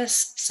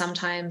bias,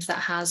 sometimes that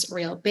has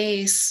real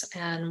base.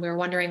 And we're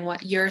wondering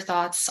what your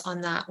thoughts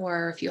on that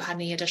were, if you had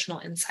any additional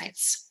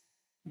insights.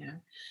 Yeah.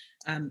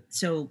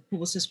 So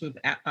Publicis Groupe,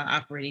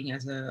 operating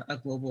as a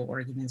global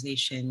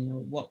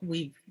organization, what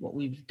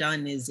we've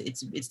done is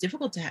it's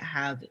difficult to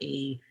have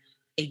a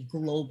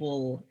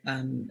global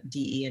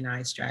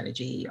DE&I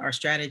strategy. Our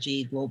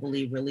strategy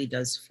globally really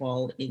does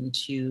fall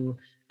into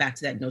back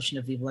to that notion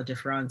of vive la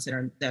différence,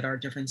 that our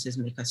differences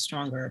make us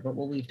stronger. But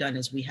what we've done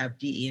is we have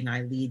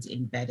DE&I leads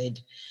embedded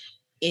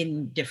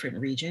in different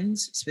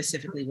regions,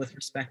 specifically with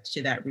respect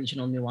to that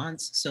regional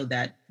nuance, so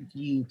that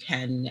you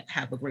can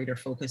have a greater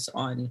focus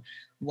on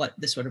what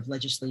the sort of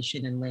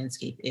legislation and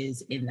landscape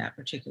is in that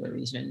particular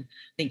region.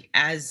 I think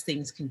as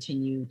things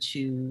continue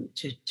to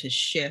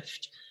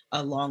shift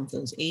along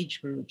those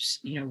age groups,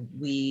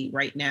 we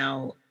right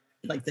now,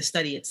 like the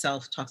study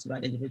itself talks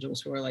about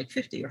individuals who are like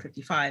 50 or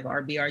 55.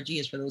 Our BRG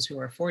is for those who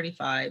are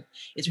 45.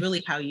 It's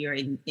really how you're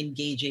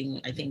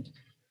engaging, I think,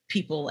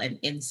 people and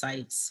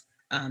insights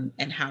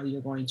and how you're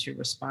going to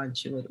respond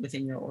to it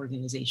within your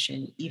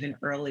organization, even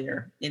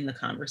earlier in the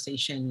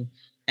conversation,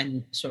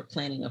 and sort of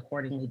planning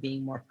accordingly,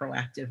 being more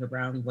proactive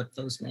around what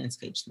those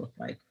landscapes look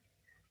like.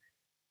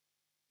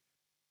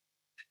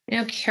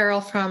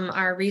 Carol from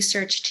our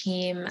research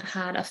team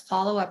had a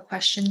follow-up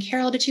question.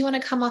 Carol, did you want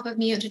to come off of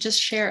mute to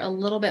just share a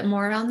little bit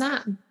more around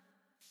that?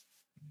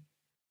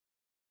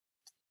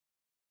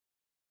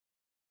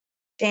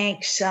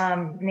 Thanks,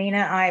 Nina.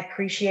 I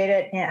appreciate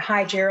it. And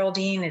hi,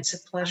 Geraldine. It's a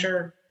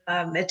pleasure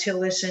to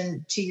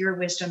listen to your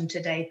wisdom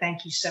today.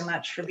 Thank you so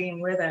much for being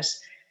with us.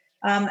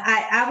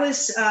 I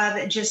was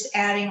just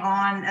adding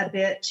on a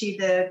bit to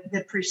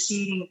the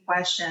preceding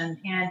question.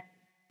 And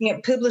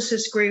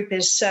Publicis Groupe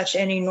is such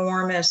an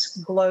enormous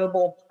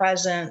global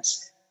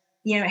presence.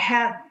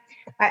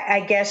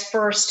 I guess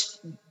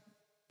first,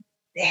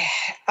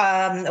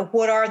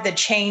 what are the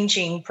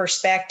changing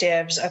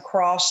perspectives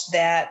across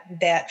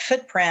that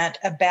footprint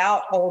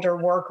about older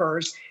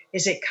workers?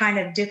 Is it kind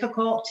of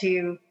difficult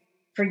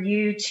for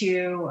you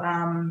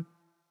to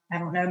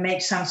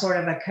make some sort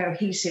of a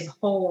cohesive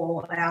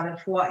whole out of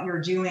what you're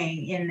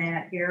doing in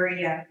that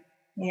area?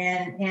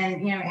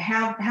 And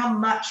how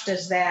much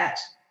does that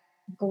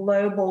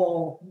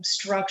global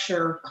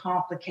structure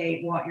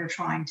complicate what you're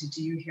trying to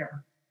do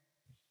here?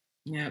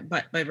 Yeah,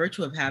 but by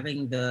virtue of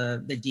having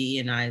the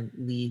DE&I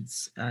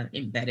leads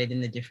embedded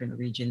in the different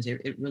regions,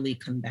 it really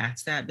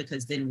combats that,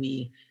 because then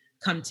we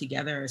come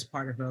together as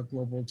part of a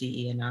global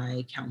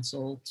DE&I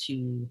council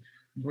to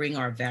bring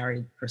our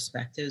varied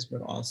perspectives,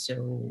 but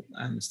also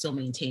still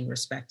maintain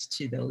respect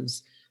to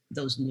those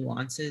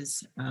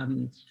nuances.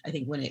 I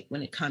think when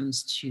it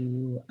comes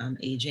to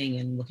aging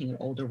and looking at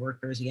older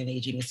workers, again,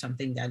 aging is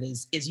something that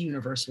is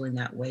universal in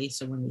that way.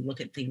 So when we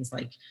look at things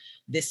like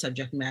this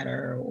subject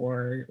matter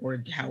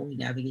or how we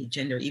navigate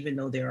gender, even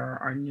though there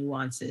are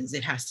nuances,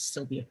 it has to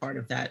still be a part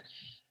of that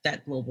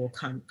global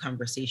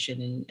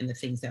conversation and the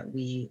things that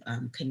we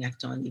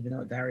connect on, even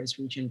though it varies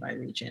region by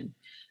region.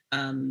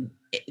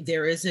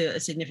 There is a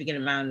significant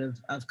amount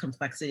of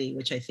complexity,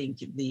 which I think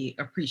the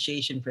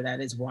appreciation for that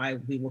is why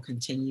we will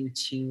continue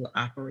to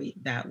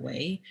operate that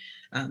way,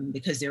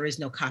 because there is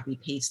no copy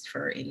paste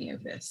for any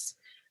of this.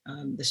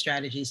 The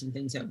strategies and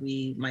things that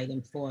we might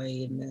employ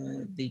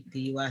in the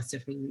US,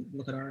 if we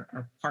look at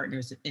our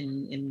partners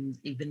in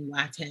even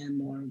LATAM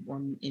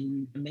or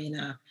in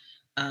MENA,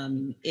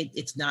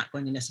 it's not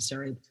going to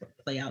necessarily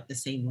play out the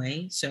same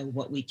way. So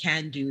what we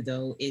can do,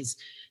 though, is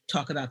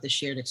talk about the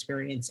shared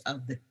experience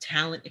of the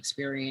talent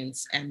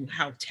experience and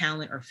how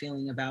talent are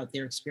feeling about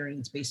their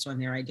experience based on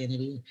their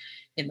identity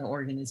in the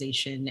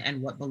organization and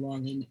what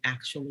belonging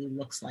actually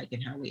looks like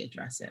and how we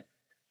address it.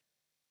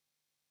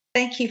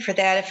 Thank you for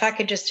that. If I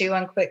could just do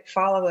one quick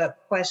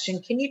follow-up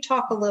question. Can you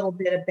talk a little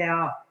bit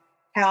about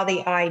how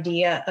the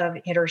idea of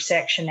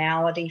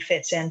intersectionality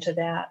fits into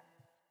that?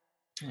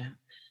 Yeah,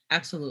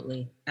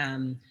 absolutely.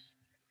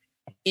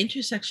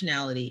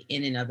 Intersectionality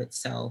in and of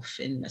itself,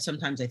 and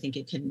sometimes I think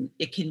it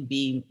can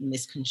be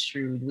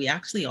misconstrued. We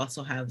actually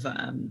also have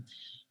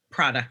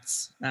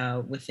products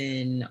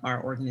within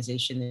our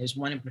organization. There's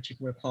one in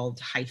particular called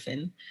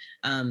Hyphen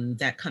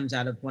that comes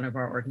out of one of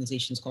our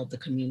organizations called the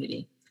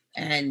Community,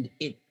 and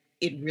it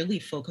really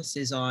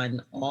focuses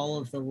on all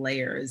of the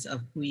layers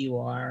of who you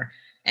are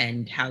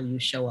and how you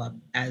show up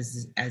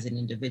as an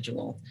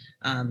individual.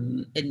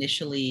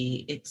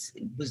 Initially, it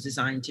was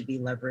designed to be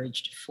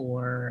leveraged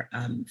for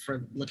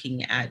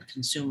looking at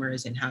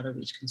consumers and how to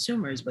reach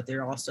consumers, but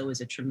there also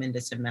is a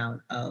tremendous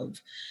amount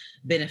of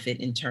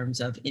benefit in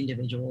terms of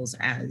individuals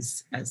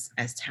as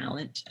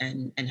talent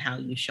and how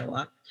you show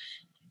up.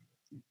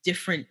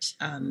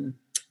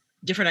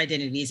 Different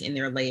identities in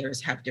their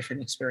layers have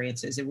different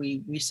experiences. And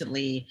we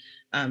recently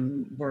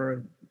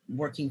were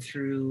working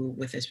through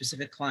with a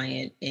specific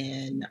client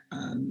in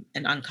an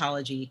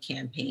oncology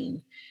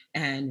campaign.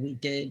 And we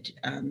did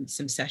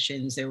some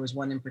sessions. There was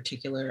one in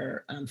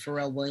particular,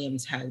 Pharrell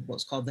Williams had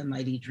what's called the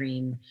Mighty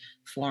Dream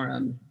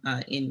Forum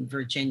in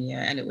Virginia.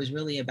 And it was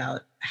really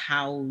about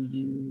how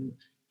you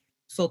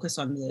focus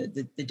on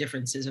the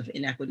differences of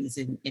inequities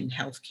in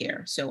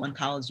healthcare. So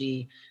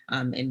oncology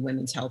and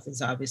women's health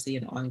is obviously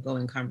an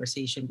ongoing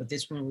conversation, but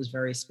this one was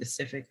very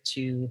specific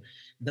to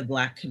the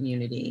Black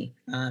community.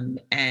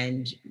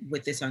 And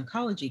with this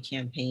oncology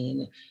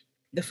campaign,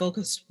 the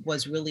focus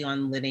was really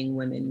on letting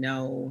women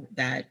know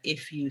that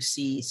if you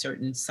see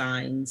certain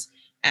signs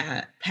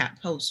at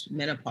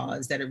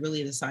post-menopause, that it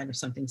really is a sign of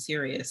something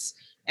serious.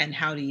 And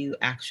how do you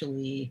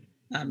actually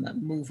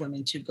move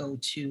women to go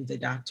to the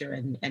doctor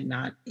and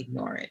not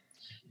ignore it?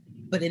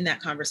 But in that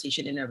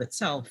conversation in and of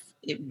itself,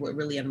 what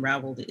really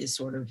unraveled is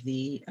sort of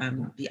the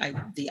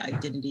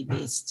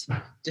identity-based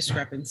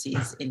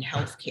discrepancies in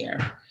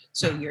healthcare.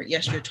 So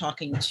you're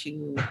talking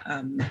to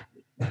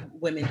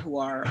women who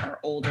are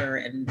older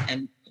and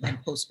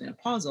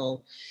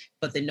postmenopausal,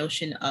 but the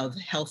notion of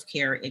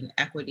healthcare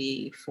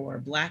inequity for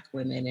Black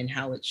women and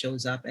how it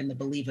shows up and the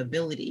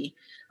believability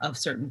of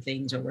certain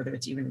things, or whether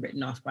it's even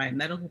written off by a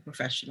medical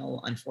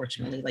professional,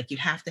 unfortunately, like you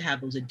have to have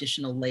those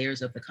additional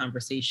layers of the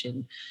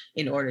conversation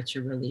in order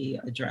to really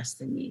address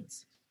the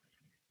needs.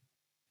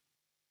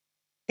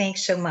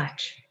 Thanks so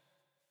much.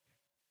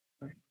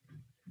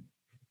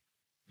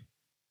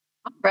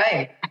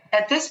 Right.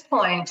 At this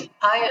point,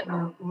 I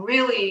am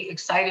really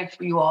excited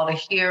for you all to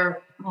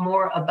hear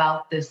more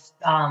about this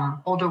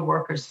older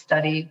workers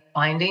study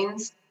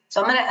findings.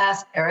 So I'm going to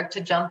ask Eric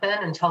to jump in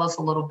and tell us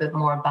a little bit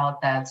more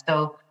about that.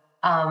 So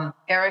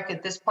Eric,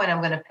 at this point, I'm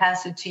going to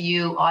pass it to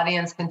you.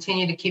 Audience,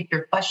 continue to keep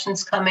your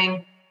questions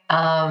coming.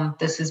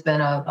 This has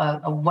been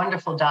a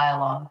wonderful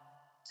dialogue.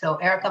 So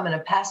Eric, I'm going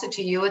to pass it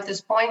to you at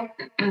this point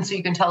so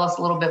you can tell us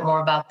a little bit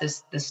more about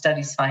this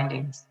study's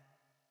findings.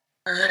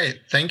 All right.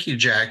 Thank you,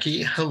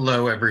 Jackie.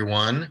 Hello,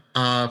 everyone.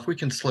 If we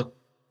can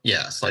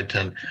slide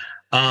 10.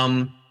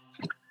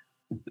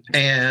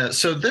 And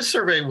so this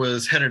survey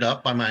was headed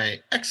up by my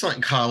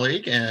excellent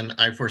colleague and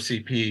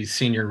I4CP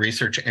Senior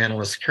Research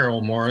Analyst,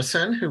 Carol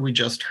Morrison, who we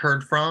just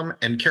heard from.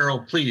 And Carol,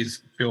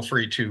 please feel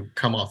free to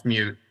come off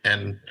mute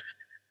and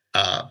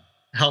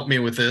help me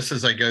with this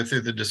as I go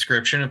through the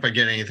description if I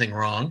get anything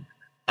wrong.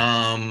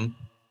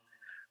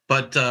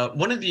 But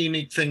one of the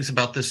unique things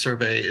about this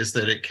survey is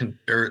that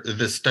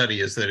this study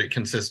is that it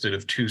consisted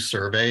of two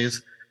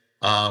surveys.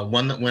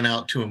 One that went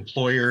out to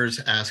employers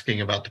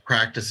asking about the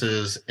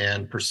practices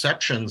and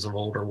perceptions of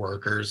older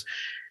workers,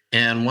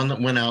 and one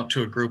that went out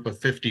to a group of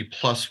 50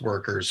 plus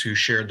workers who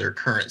shared their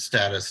current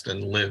status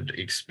and lived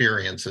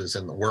experiences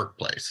in the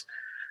workplace.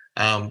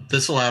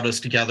 This allowed us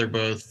to gather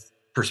both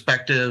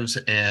perspectives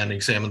and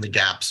examine the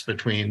gaps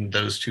between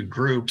those two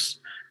groups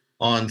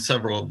on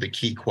several of the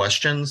key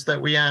questions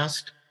that we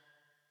asked.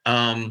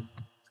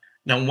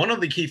 Now, one of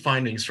the key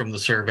findings from the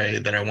survey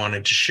that I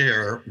wanted to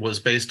share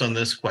was based on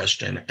this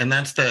question, and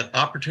that's that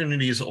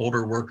opportunities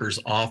older workers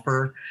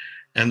offer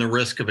and the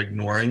risk of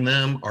ignoring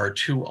them are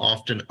too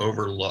often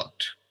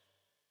overlooked.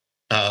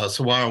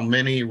 So while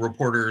many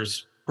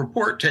reporters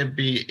purport to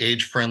be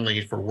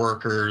age-friendly for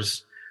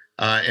workers,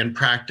 in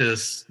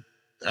practice,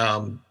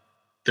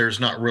 there's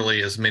not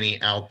really as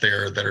many out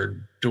there that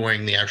are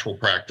doing the actual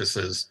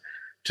practices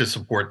to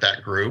support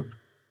that group.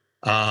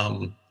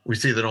 We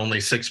see that only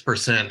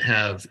 6%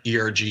 have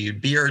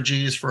ERG,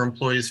 BRGs for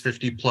employees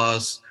 50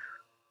 plus.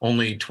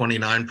 Only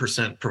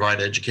 29%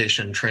 provide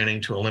education and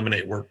training to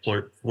eliminate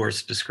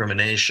workforce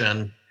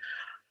discrimination.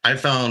 I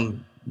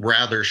found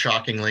rather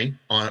shockingly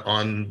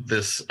on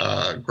this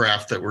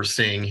graph that we're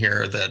seeing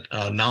here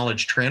that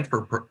knowledge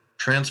transfer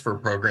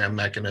program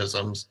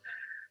mechanisms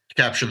to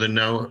capture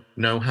the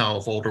know-how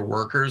of older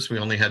workers, we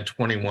only had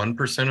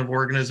 21% of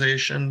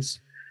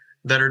organizations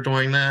that are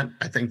doing that.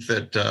 I think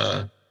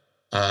that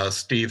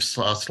Steve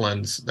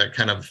Sussland's, that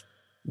kind of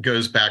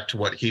goes back to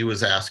what he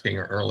was asking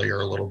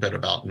earlier a little bit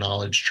about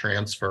knowledge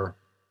transfer.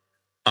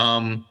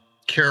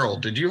 Carol,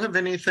 did you have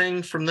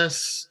anything from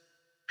this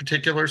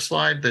particular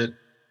slide that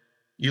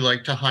you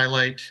like to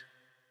highlight?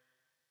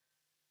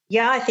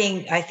 Yeah, I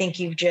think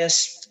you've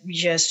just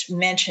just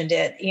mentioned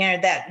it.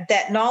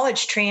 That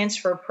knowledge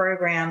transfer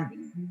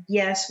program.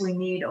 Yes, we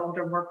need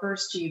older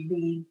workers to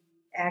be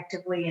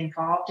actively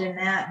involved in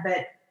that,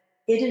 but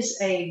it is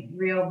a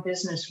real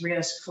business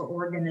risk for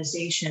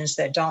organizations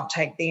that don't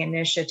take the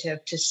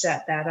initiative to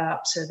set that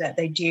up so that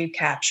they do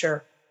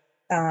capture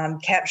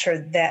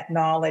that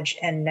knowledge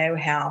and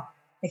know-how.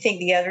 I think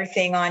the other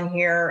thing on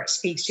here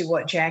speaks to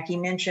what Jackie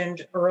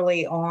mentioned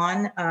early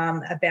on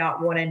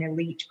about what an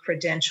elite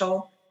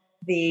credential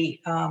the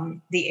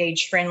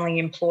age-friendly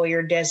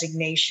employer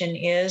designation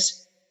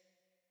is.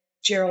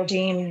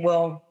 Geraldine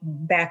will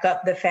back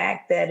up the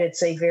fact that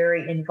it's a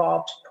very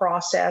involved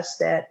process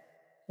that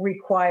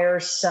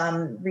requires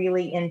some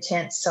really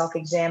intense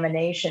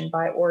self-examination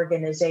by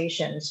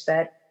organizations.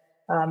 But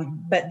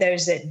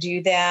those that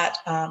do that,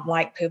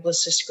 like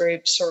Publicis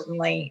Groupe,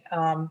 certainly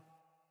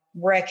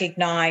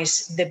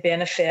recognize the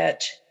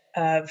benefit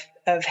of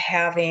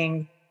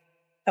having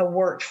a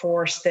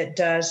workforce that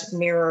does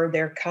mirror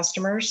their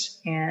customers,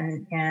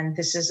 and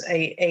this is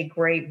a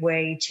great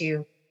way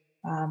to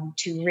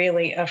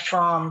really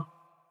affirm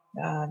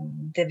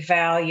the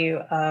value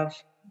of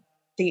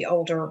the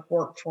older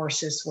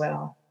workforce as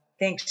well.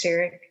 Thanks,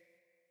 Eric.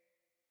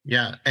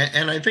 Yeah,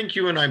 and I think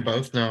you and I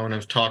both know and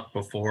have talked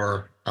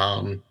before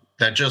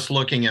that just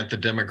looking at the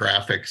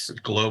demographics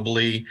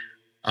globally,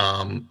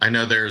 I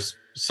know there's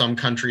some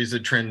countries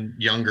that trend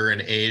younger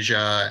in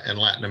Asia and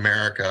Latin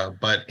America,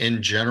 but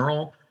in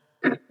general,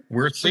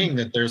 we're seeing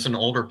that there's an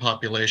older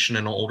population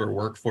and older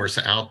workforce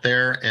out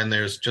there, and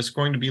there's just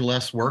going to be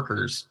less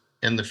workers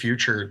in the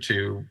future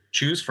to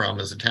choose from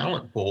as a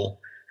talent pool,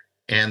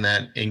 and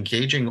that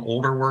engaging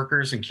older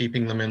workers and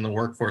keeping them in the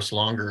workforce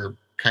longer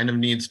kind of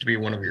needs to be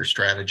one of your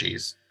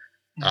strategies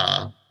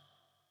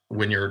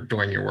when you're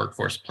doing your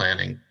workforce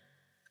planning.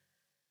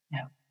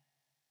 Yeah.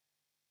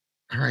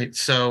 All right,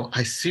 so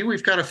I see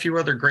we've got a few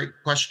other great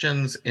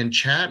questions in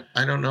chat.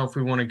 I don't know if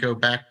we want to go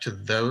back to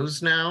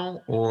those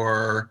now,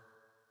 or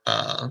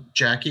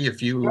Jackie,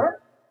 if you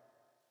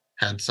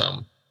had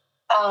some.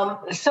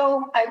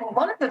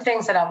 One of the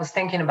things that I was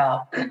thinking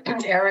about,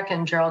 Eric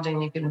and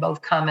Geraldine, you can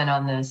both comment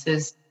on this,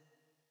 is,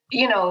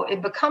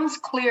 it becomes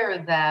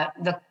clear that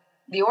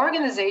the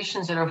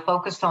organizations that are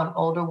focused on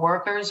older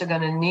workers are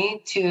going to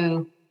need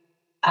to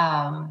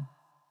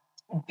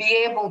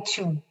be able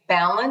to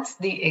balance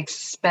the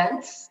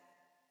expense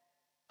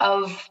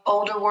of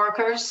older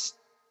workers.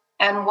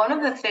 And one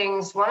of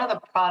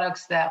the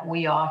products that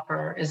we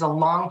offer is a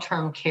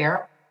long-term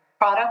care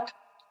product.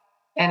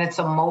 And it's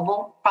a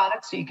mobile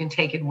product, so you can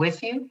take it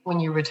with you when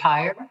you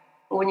retire.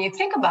 But when you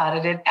think about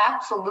it, it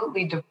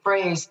absolutely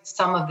defrays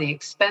some of the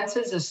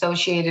expenses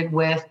associated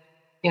with,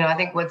 I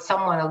think what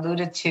someone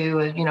alluded to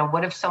is,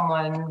 what if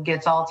someone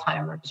gets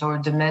Alzheimer's or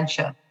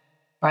dementia,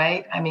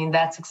 right? I mean,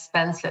 that's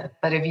expensive.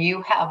 But if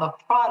you have a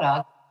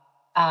product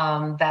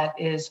that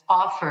is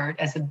offered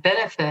as a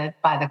benefit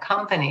by the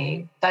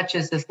company, such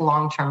as this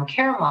long-term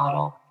care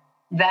model,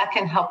 that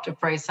can help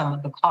defray some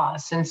of the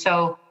costs. And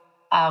so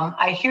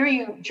I hear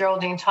you,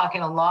 Geraldine,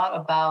 talking a lot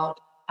about,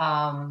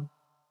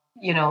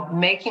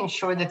 making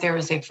sure that there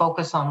is a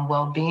focus on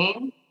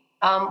well-being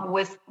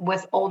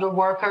with older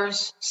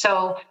workers.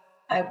 So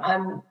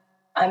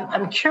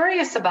I'm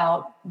curious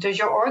about, does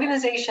your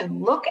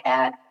organization look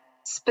at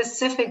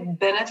specific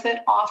benefit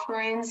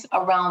offerings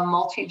around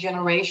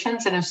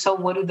multi-generations? And if so,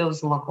 what do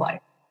those look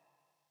like?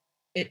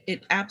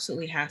 It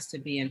absolutely has to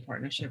be in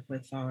partnership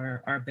with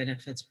our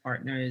benefits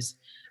partners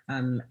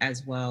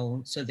as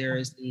well. So there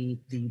is the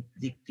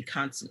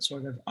constant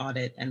sort of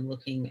audit and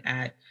looking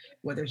at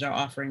whether they're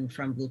offering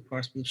from Blue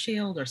Cross Blue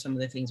Shield or some of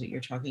the things that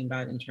you're talking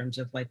about in terms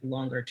of like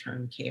longer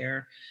term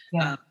care.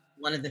 Yeah.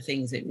 One of the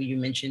things that you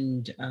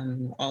mentioned,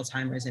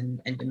 Alzheimer's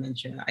and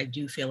dementia, I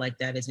do feel like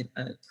that is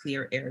a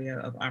clear area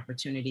of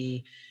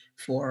opportunity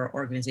for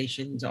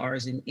organizations,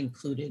 ours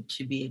included,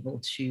 to be able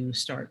to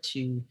start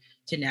to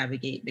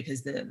navigate,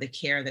 because the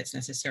care that's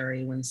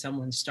necessary when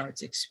someone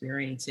starts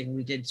experiencing,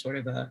 we did sort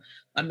of a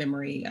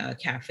memory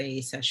cafe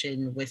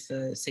session with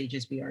the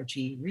SAGES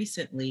BRG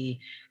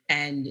recently,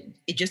 and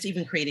it just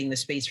even creating the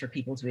space for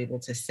people to be able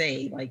to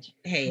say like,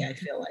 hey, I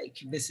feel like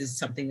this is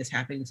something that's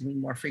happening to me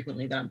more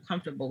frequently that I'm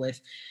comfortable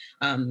with,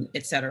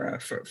 et cetera.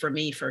 For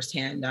me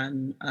firsthand,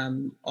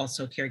 I'm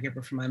also a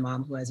caregiver for my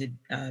mom who has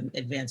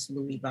advanced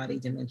Lewy body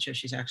dementia.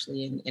 She's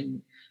actually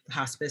in the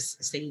hospice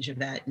stage of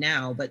that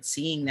now, but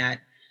seeing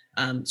that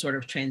sort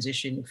of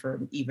transition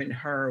for even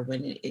her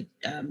when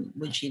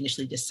she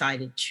initially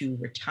decided to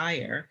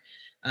retire,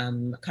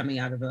 coming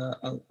out of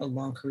a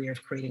long career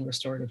of creating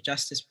restorative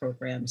justice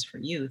programs for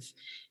youth,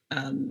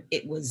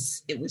 it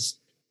was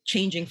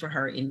changing for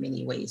her in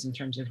many ways in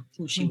terms of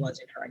who she was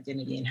in her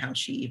identity and how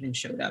she even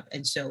showed up.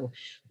 And so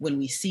when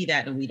we see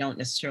that and we don't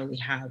necessarily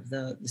have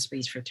the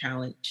space for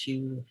talent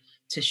to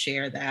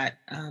share that,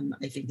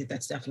 I think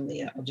that's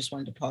definitely, I just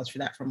wanted to pause for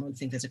that for a moment. I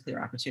think that's a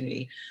clear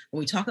opportunity. When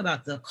we talk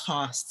about the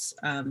costs,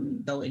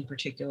 though, in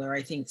particular,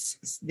 I think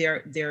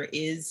there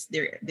is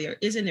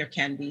and there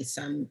can be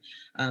some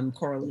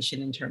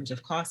correlation in terms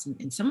of costs.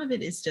 And some of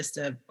it is just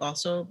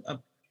also a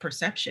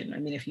perception. I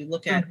mean, if you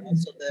look at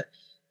also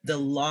the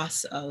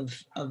loss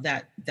of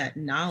that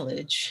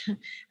knowledge,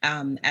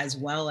 as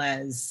well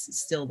as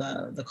still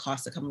the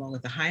costs that come along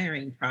with the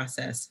hiring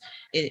process,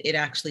 it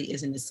actually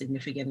isn't as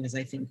significant as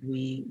I think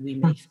we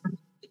may think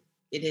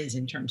it is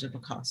in terms of a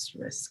cost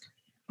risk.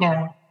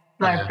 Yeah,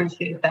 I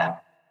appreciate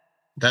that.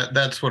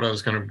 That's what I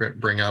was going to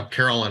bring up.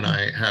 Carol and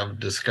I have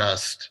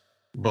discussed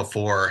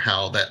before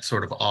how that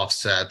sort of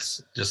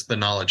offsets just the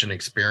knowledge and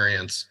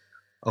experience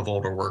of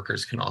older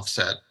workers can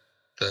offset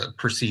the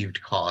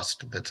perceived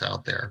cost that's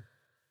out there.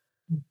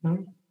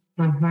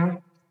 Mm-hmm. Mm-hmm.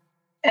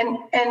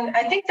 And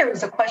I think there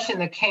was a question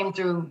that came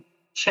through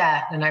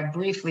chat, and I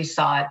briefly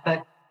saw it,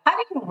 but how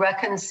do you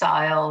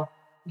reconcile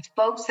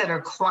folks that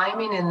are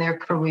climbing in their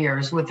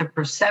careers with the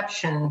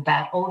perception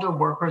that older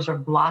workers are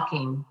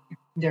blocking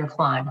their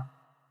climb?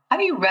 How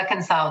do you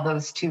reconcile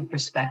those two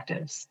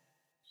perspectives?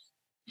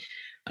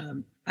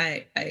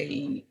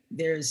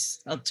 There's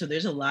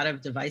a lot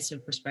of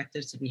divisive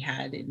perspectives to be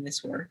had in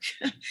this work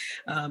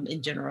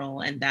in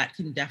general, and that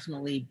can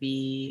definitely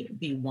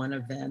be one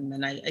of them.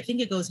 And I think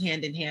it goes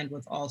hand in hand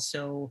with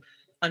also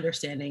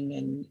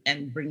understanding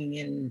and bringing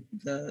in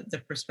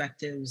the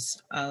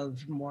perspectives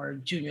of more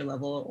junior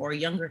level or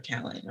younger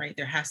talent, right?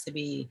 There has to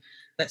be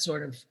that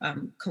sort of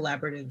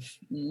collaborative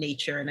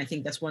nature. And I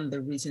think that's one of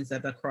the reasons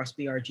that the Cross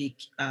BRG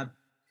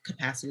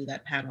capacity,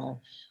 that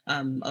panel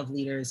of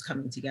leaders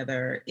coming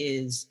together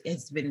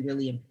has been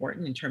really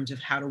important in terms of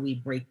how do we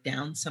break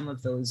down some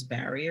of those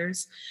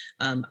barriers.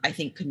 I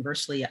think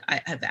conversely,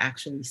 I have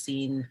actually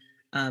seen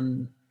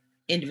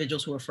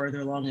individuals who are further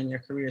along in their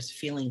careers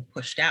feeling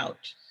pushed out,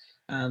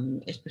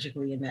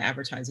 particularly in the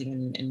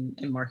advertising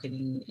and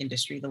marketing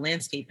industry. The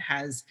landscape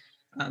has,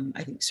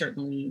 I think,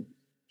 certainly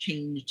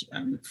changed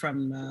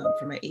from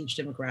an age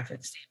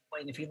demographic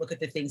standpoint. If you look at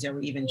the things that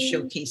were even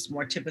showcased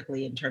more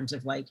typically in terms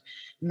of like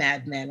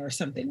Mad Men or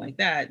something like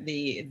that,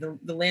 the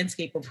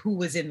landscape of who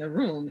was in the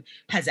room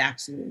has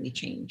absolutely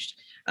changed.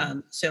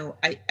 So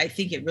I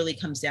think it really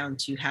comes down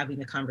to having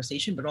the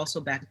conversation, but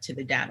also back to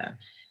the data.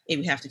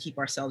 We have to keep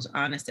ourselves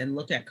honest and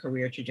look at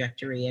career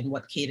trajectory and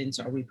what cadence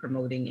are we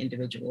promoting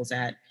individuals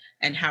at,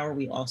 and how are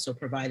we also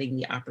providing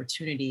the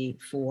opportunity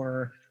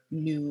for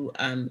new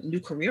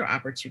career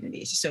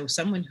opportunities. So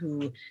someone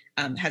who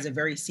has a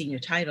very senior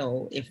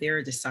title, if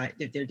they're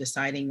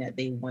deciding that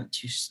they want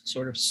to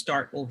sort of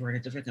start over in a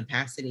different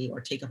capacity or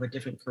take up a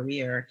different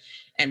career,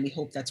 and we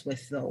hope that's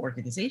with the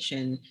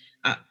organization,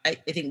 I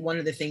think one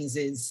of the things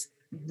is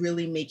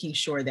really making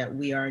sure that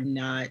we are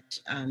not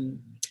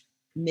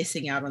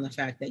missing out on the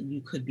fact that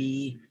you could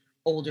be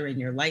older in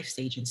your life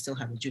stage and still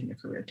have a junior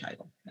career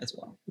title as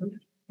well.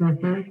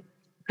 Mm-hmm.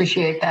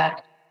 Appreciate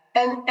that.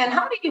 And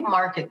how do you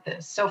market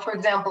this? So, for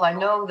example, I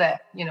know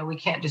that, we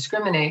can't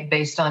discriminate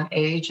based on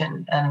age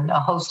and a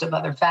host of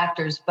other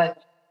factors,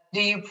 but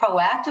do you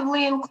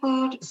proactively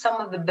include some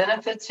of the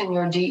benefits in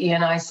your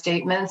DE&I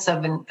statements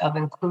of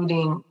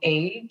including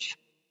age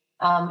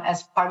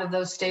as part of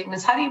those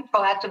statements? How do you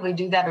proactively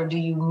do that, or do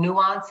you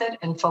nuance it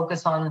and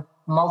focus on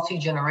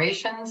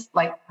multi-generations?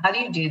 Like, how do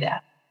you do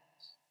that?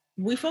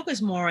 We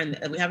focus more on,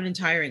 we have an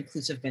entire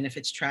inclusive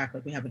benefits track,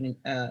 like we have an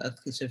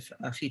inclusive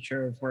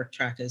future of work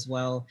track as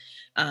well.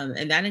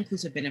 And that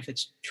inclusive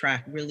benefits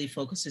track really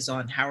focuses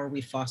on how are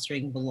we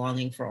fostering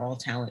belonging for all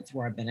talent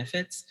through our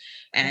benefits.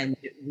 And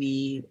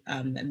we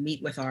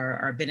meet with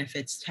our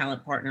benefits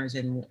talent partners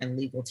and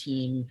legal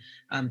team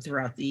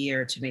throughout the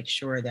year to make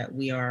sure that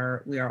we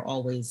are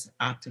always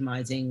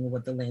optimizing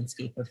what the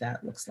landscape of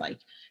that looks like.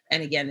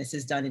 And again, this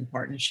is done in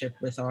partnership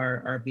with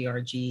our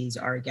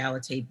BRGs, our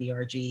Egalite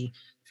BRG,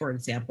 for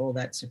example,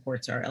 that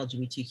supports our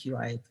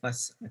LGBTQI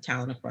plus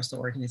talent across the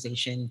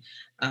organization.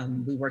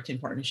 We worked in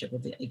partnership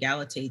with the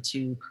Egalite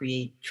to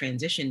create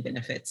transition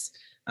benefits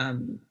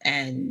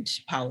and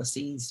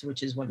policies,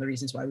 which is one of the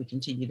reasons why we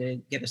continue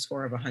to get a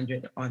score of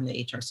 100 on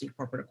the HRC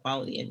Corporate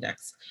Equality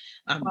Index.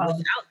 Wow.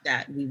 Without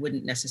that, we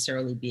wouldn't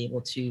necessarily be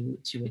able to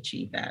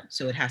achieve that.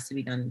 So it has to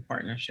be done in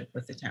partnership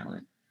with the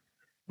talent.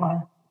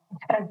 Wow.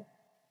 Okay.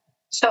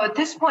 So at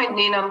this point,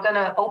 Nina, I'm going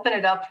to open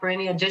it up for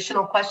any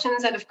additional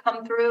questions that have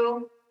come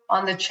through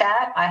on the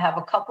chat. I have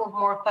a couple of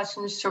more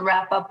questions to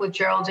wrap up with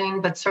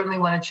Geraldine, but certainly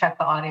want to check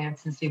the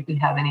audience and see if we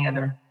have any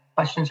other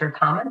questions or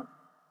comments.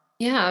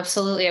 Yeah,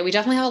 absolutely. We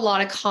definitely have a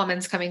lot of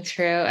comments coming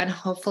through, and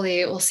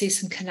hopefully we'll see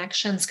some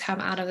connections come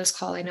out of this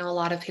call. I know a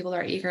lot of people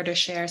are eager to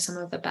share some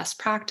of the best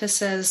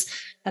practices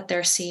that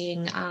they're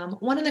seeing.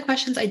 One of the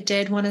questions I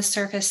did want to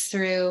surface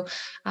through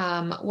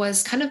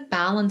was kind of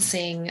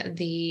balancing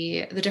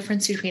the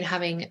difference between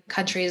having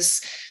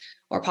countries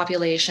or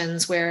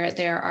populations where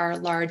there are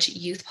large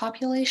youth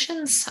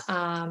populations,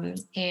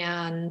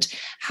 and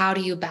how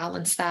do you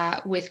balance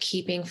that with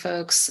keeping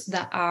folks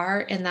that are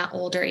in that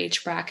older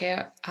age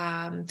bracket?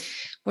 How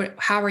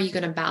are you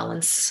going to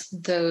balance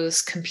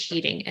those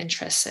competing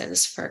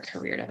interests for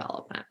career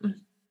development?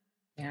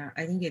 Yeah,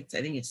 I think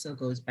it still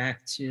goes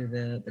back to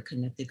the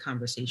connected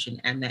conversation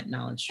and that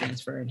knowledge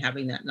transfer, and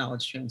having that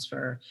knowledge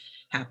transfer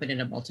happen in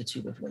a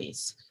multitude of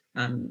ways.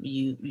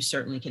 You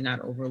certainly cannot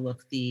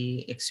overlook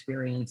the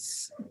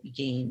experience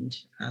gained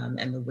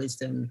and the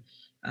wisdom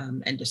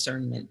and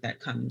discernment that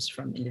comes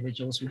from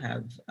individuals who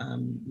have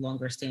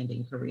longer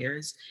standing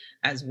careers,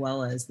 as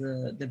well as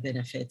the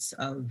benefits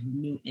of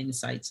new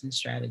insights and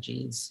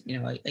strategies.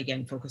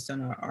 Again, focused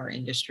on our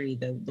industry,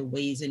 the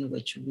ways in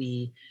which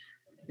we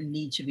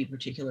need to be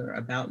particular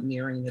about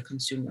mirroring the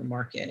consumer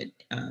market.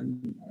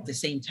 The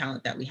same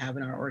talent that we have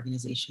in our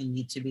organization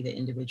need to be the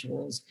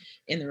individuals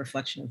in the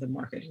reflection of the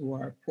market who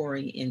are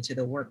pouring into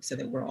the work, so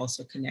that we're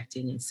also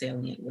connecting in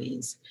salient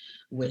ways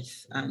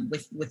with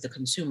the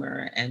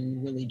consumer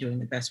and really doing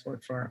the best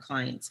work for our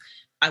clients.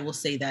 I will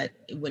say that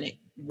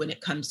when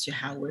it comes to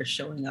how we're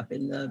showing up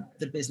in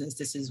the business,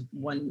 this is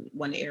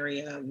one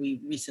area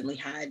we recently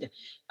had.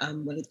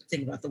 When you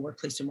think about the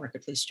workplace to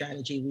marketplace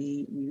strategy,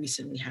 we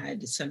recently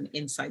had some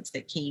insights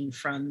that came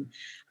from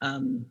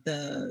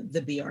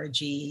the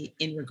BRG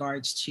in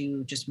regards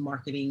to just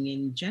marketing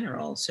in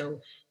general.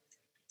 So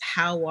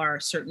how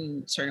are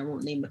certain, I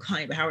won't name the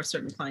client, but how are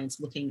certain clients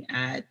looking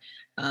at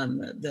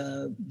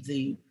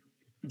the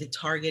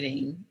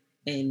targeting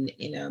in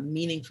a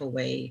meaningful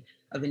way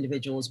of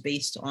individuals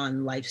based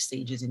on life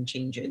stages and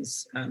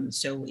changes.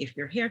 So if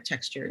your hair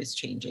texture is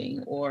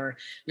changing or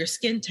your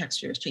skin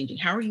texture is changing,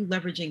 how are you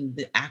leveraging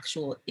the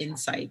actual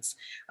insights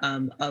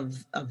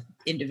of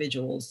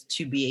individuals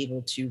to be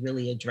able to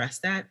really address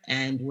that?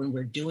 And when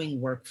we're doing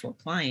work for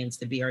clients,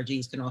 the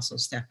BRGs can also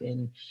step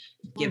in,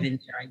 given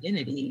their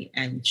identity,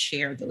 and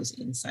share those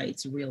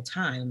insights real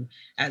time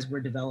as we're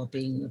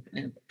developing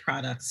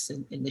products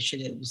and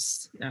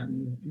initiatives,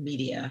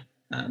 media,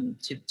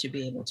 to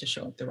be able to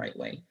show up the right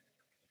way.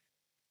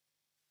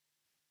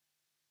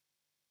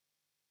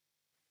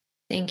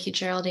 Thank you,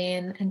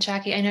 Geraldine. And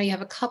Jackie, I know you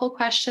have a couple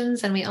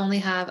questions and we only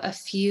have a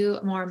few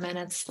more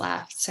minutes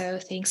left. So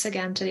thanks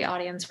again to the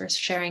audience for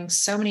sharing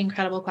so many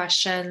incredible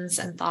questions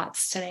and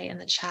thoughts today in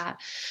the chat.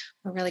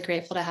 We're really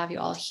grateful to have you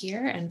all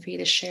here and for you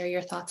to share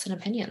your thoughts and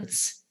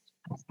opinions.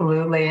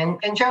 Absolutely. And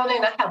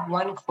Geraldine, I have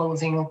one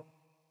closing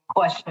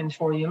question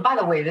for you. And by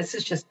the way, this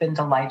has just been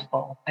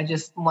delightful. I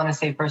just want to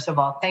say, first of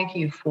all, thank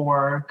you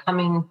for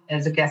coming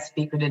as a guest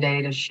speaker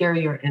today to share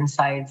your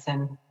insights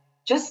and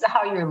just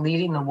how you're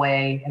leading the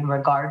way in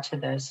regard to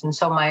this. And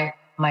so my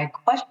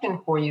question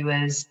for you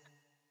is,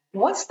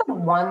 what's the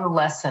one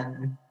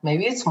lesson,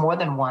 maybe it's more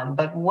than one,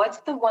 but what's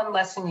the one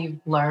lesson you've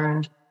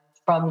learned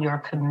from your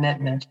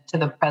commitment to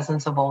the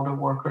presence of older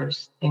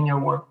workers in your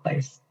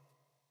workplace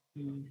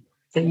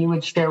that you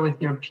would share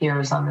with your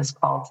peers on this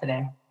call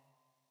today?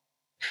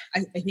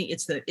 I think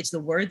it's the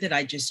word that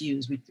I just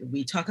used.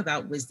 We talk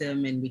about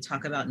wisdom and we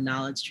talk about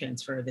knowledge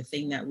transfer. The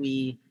thing that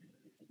we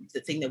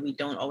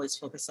don't always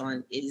focus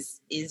on is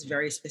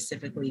very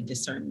specifically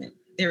discernment.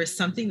 There is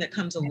something that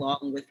comes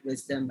along with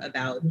wisdom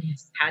about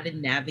how to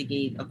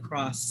navigate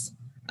across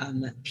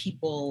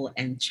people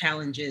and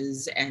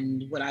challenges,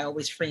 and what I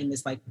always frame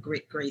is like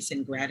great grace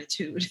and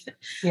gratitude.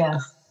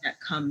 Yes. That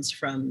comes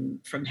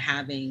from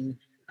having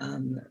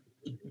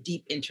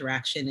deep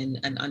interaction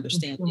and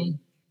understanding.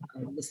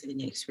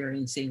 Listening and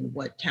experiencing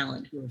what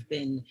talent who have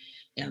been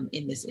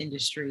in this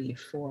industry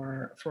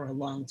for a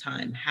long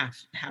time have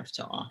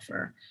to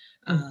offer,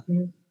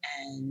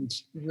 and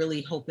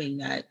really hoping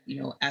that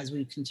as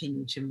we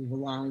continue to move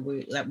along,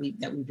 that we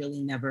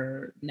really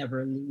never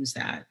lose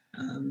that.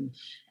 And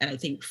I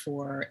think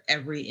for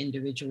every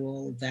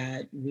individual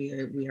that we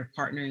are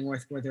partnering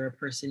with, whether a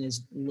person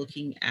is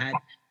looking at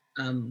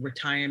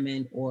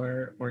retirement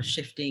or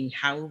shifting,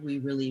 how are we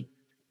really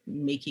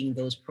making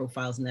those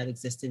profiles and that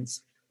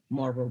existence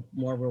more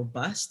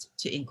robust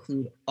to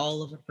include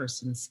all of a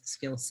person's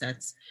skill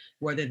sets,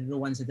 whether the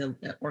ones that the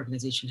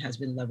organization has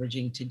been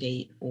leveraging to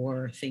date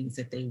or things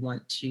that they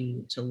want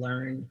to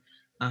learn,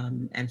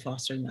 and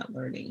fostering that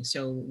learning.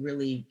 So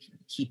really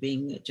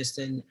keeping just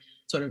an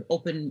sort of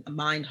open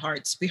mind,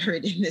 heart,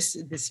 spirit in this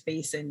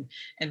space, and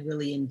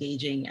really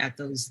engaging at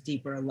those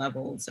deeper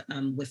levels.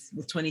 With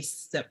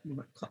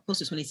close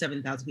to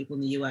 27,000 people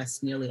in the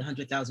US, nearly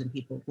 100,000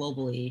 people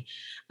globally,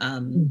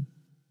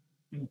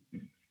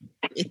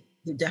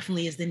 there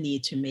definitely is the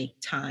need to make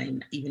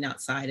time, even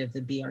outside of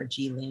the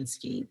BRG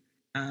landscape,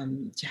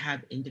 to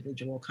have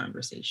individual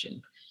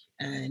conversation,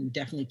 and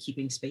definitely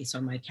keeping space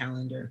on my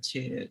calendar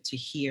to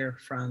hear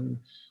from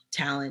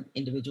talent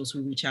individuals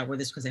who reach out,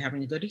 whether it's because they're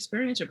having a good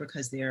experience or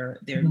because they're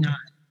not.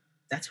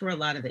 That's where a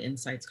lot of the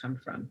insights come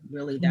from,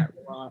 really that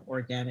raw,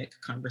 organic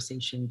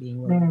conversation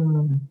being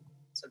really.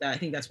 So that, I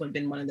think that's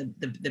been one of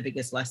the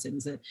biggest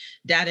lessons. The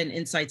data and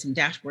insights and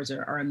dashboards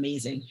are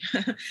amazing.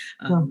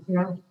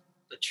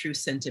 The true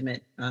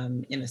sentiment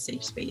in a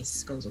safe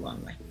space goes a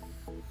long way.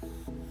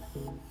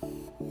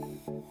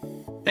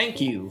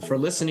 Thank you for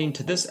listening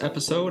to this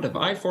episode of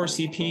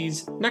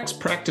I4CP's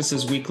Next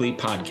Practices Weekly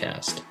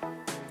podcast.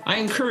 I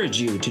encourage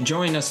you to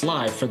join us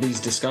live for these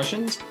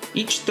discussions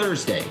each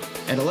Thursday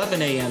at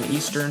 11 a.m.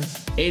 Eastern,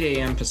 8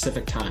 a.m.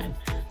 Pacific time,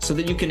 so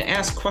that you can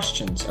ask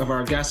questions of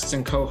our guests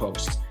and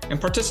co-hosts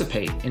and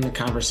participate in the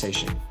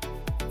conversation.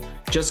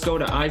 Just go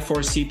to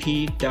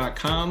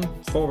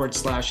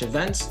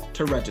i4cp.com/events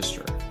to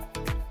register.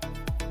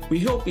 We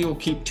hope you'll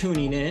keep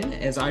tuning in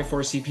as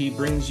I4CP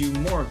brings you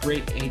more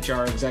great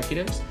HR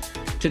executives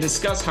to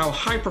discuss how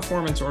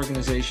high-performance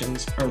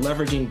organizations are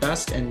leveraging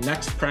best and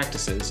next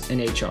practices in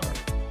HR.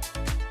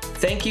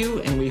 Thank you,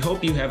 and we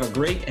hope you have a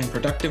great and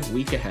productive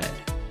week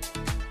ahead.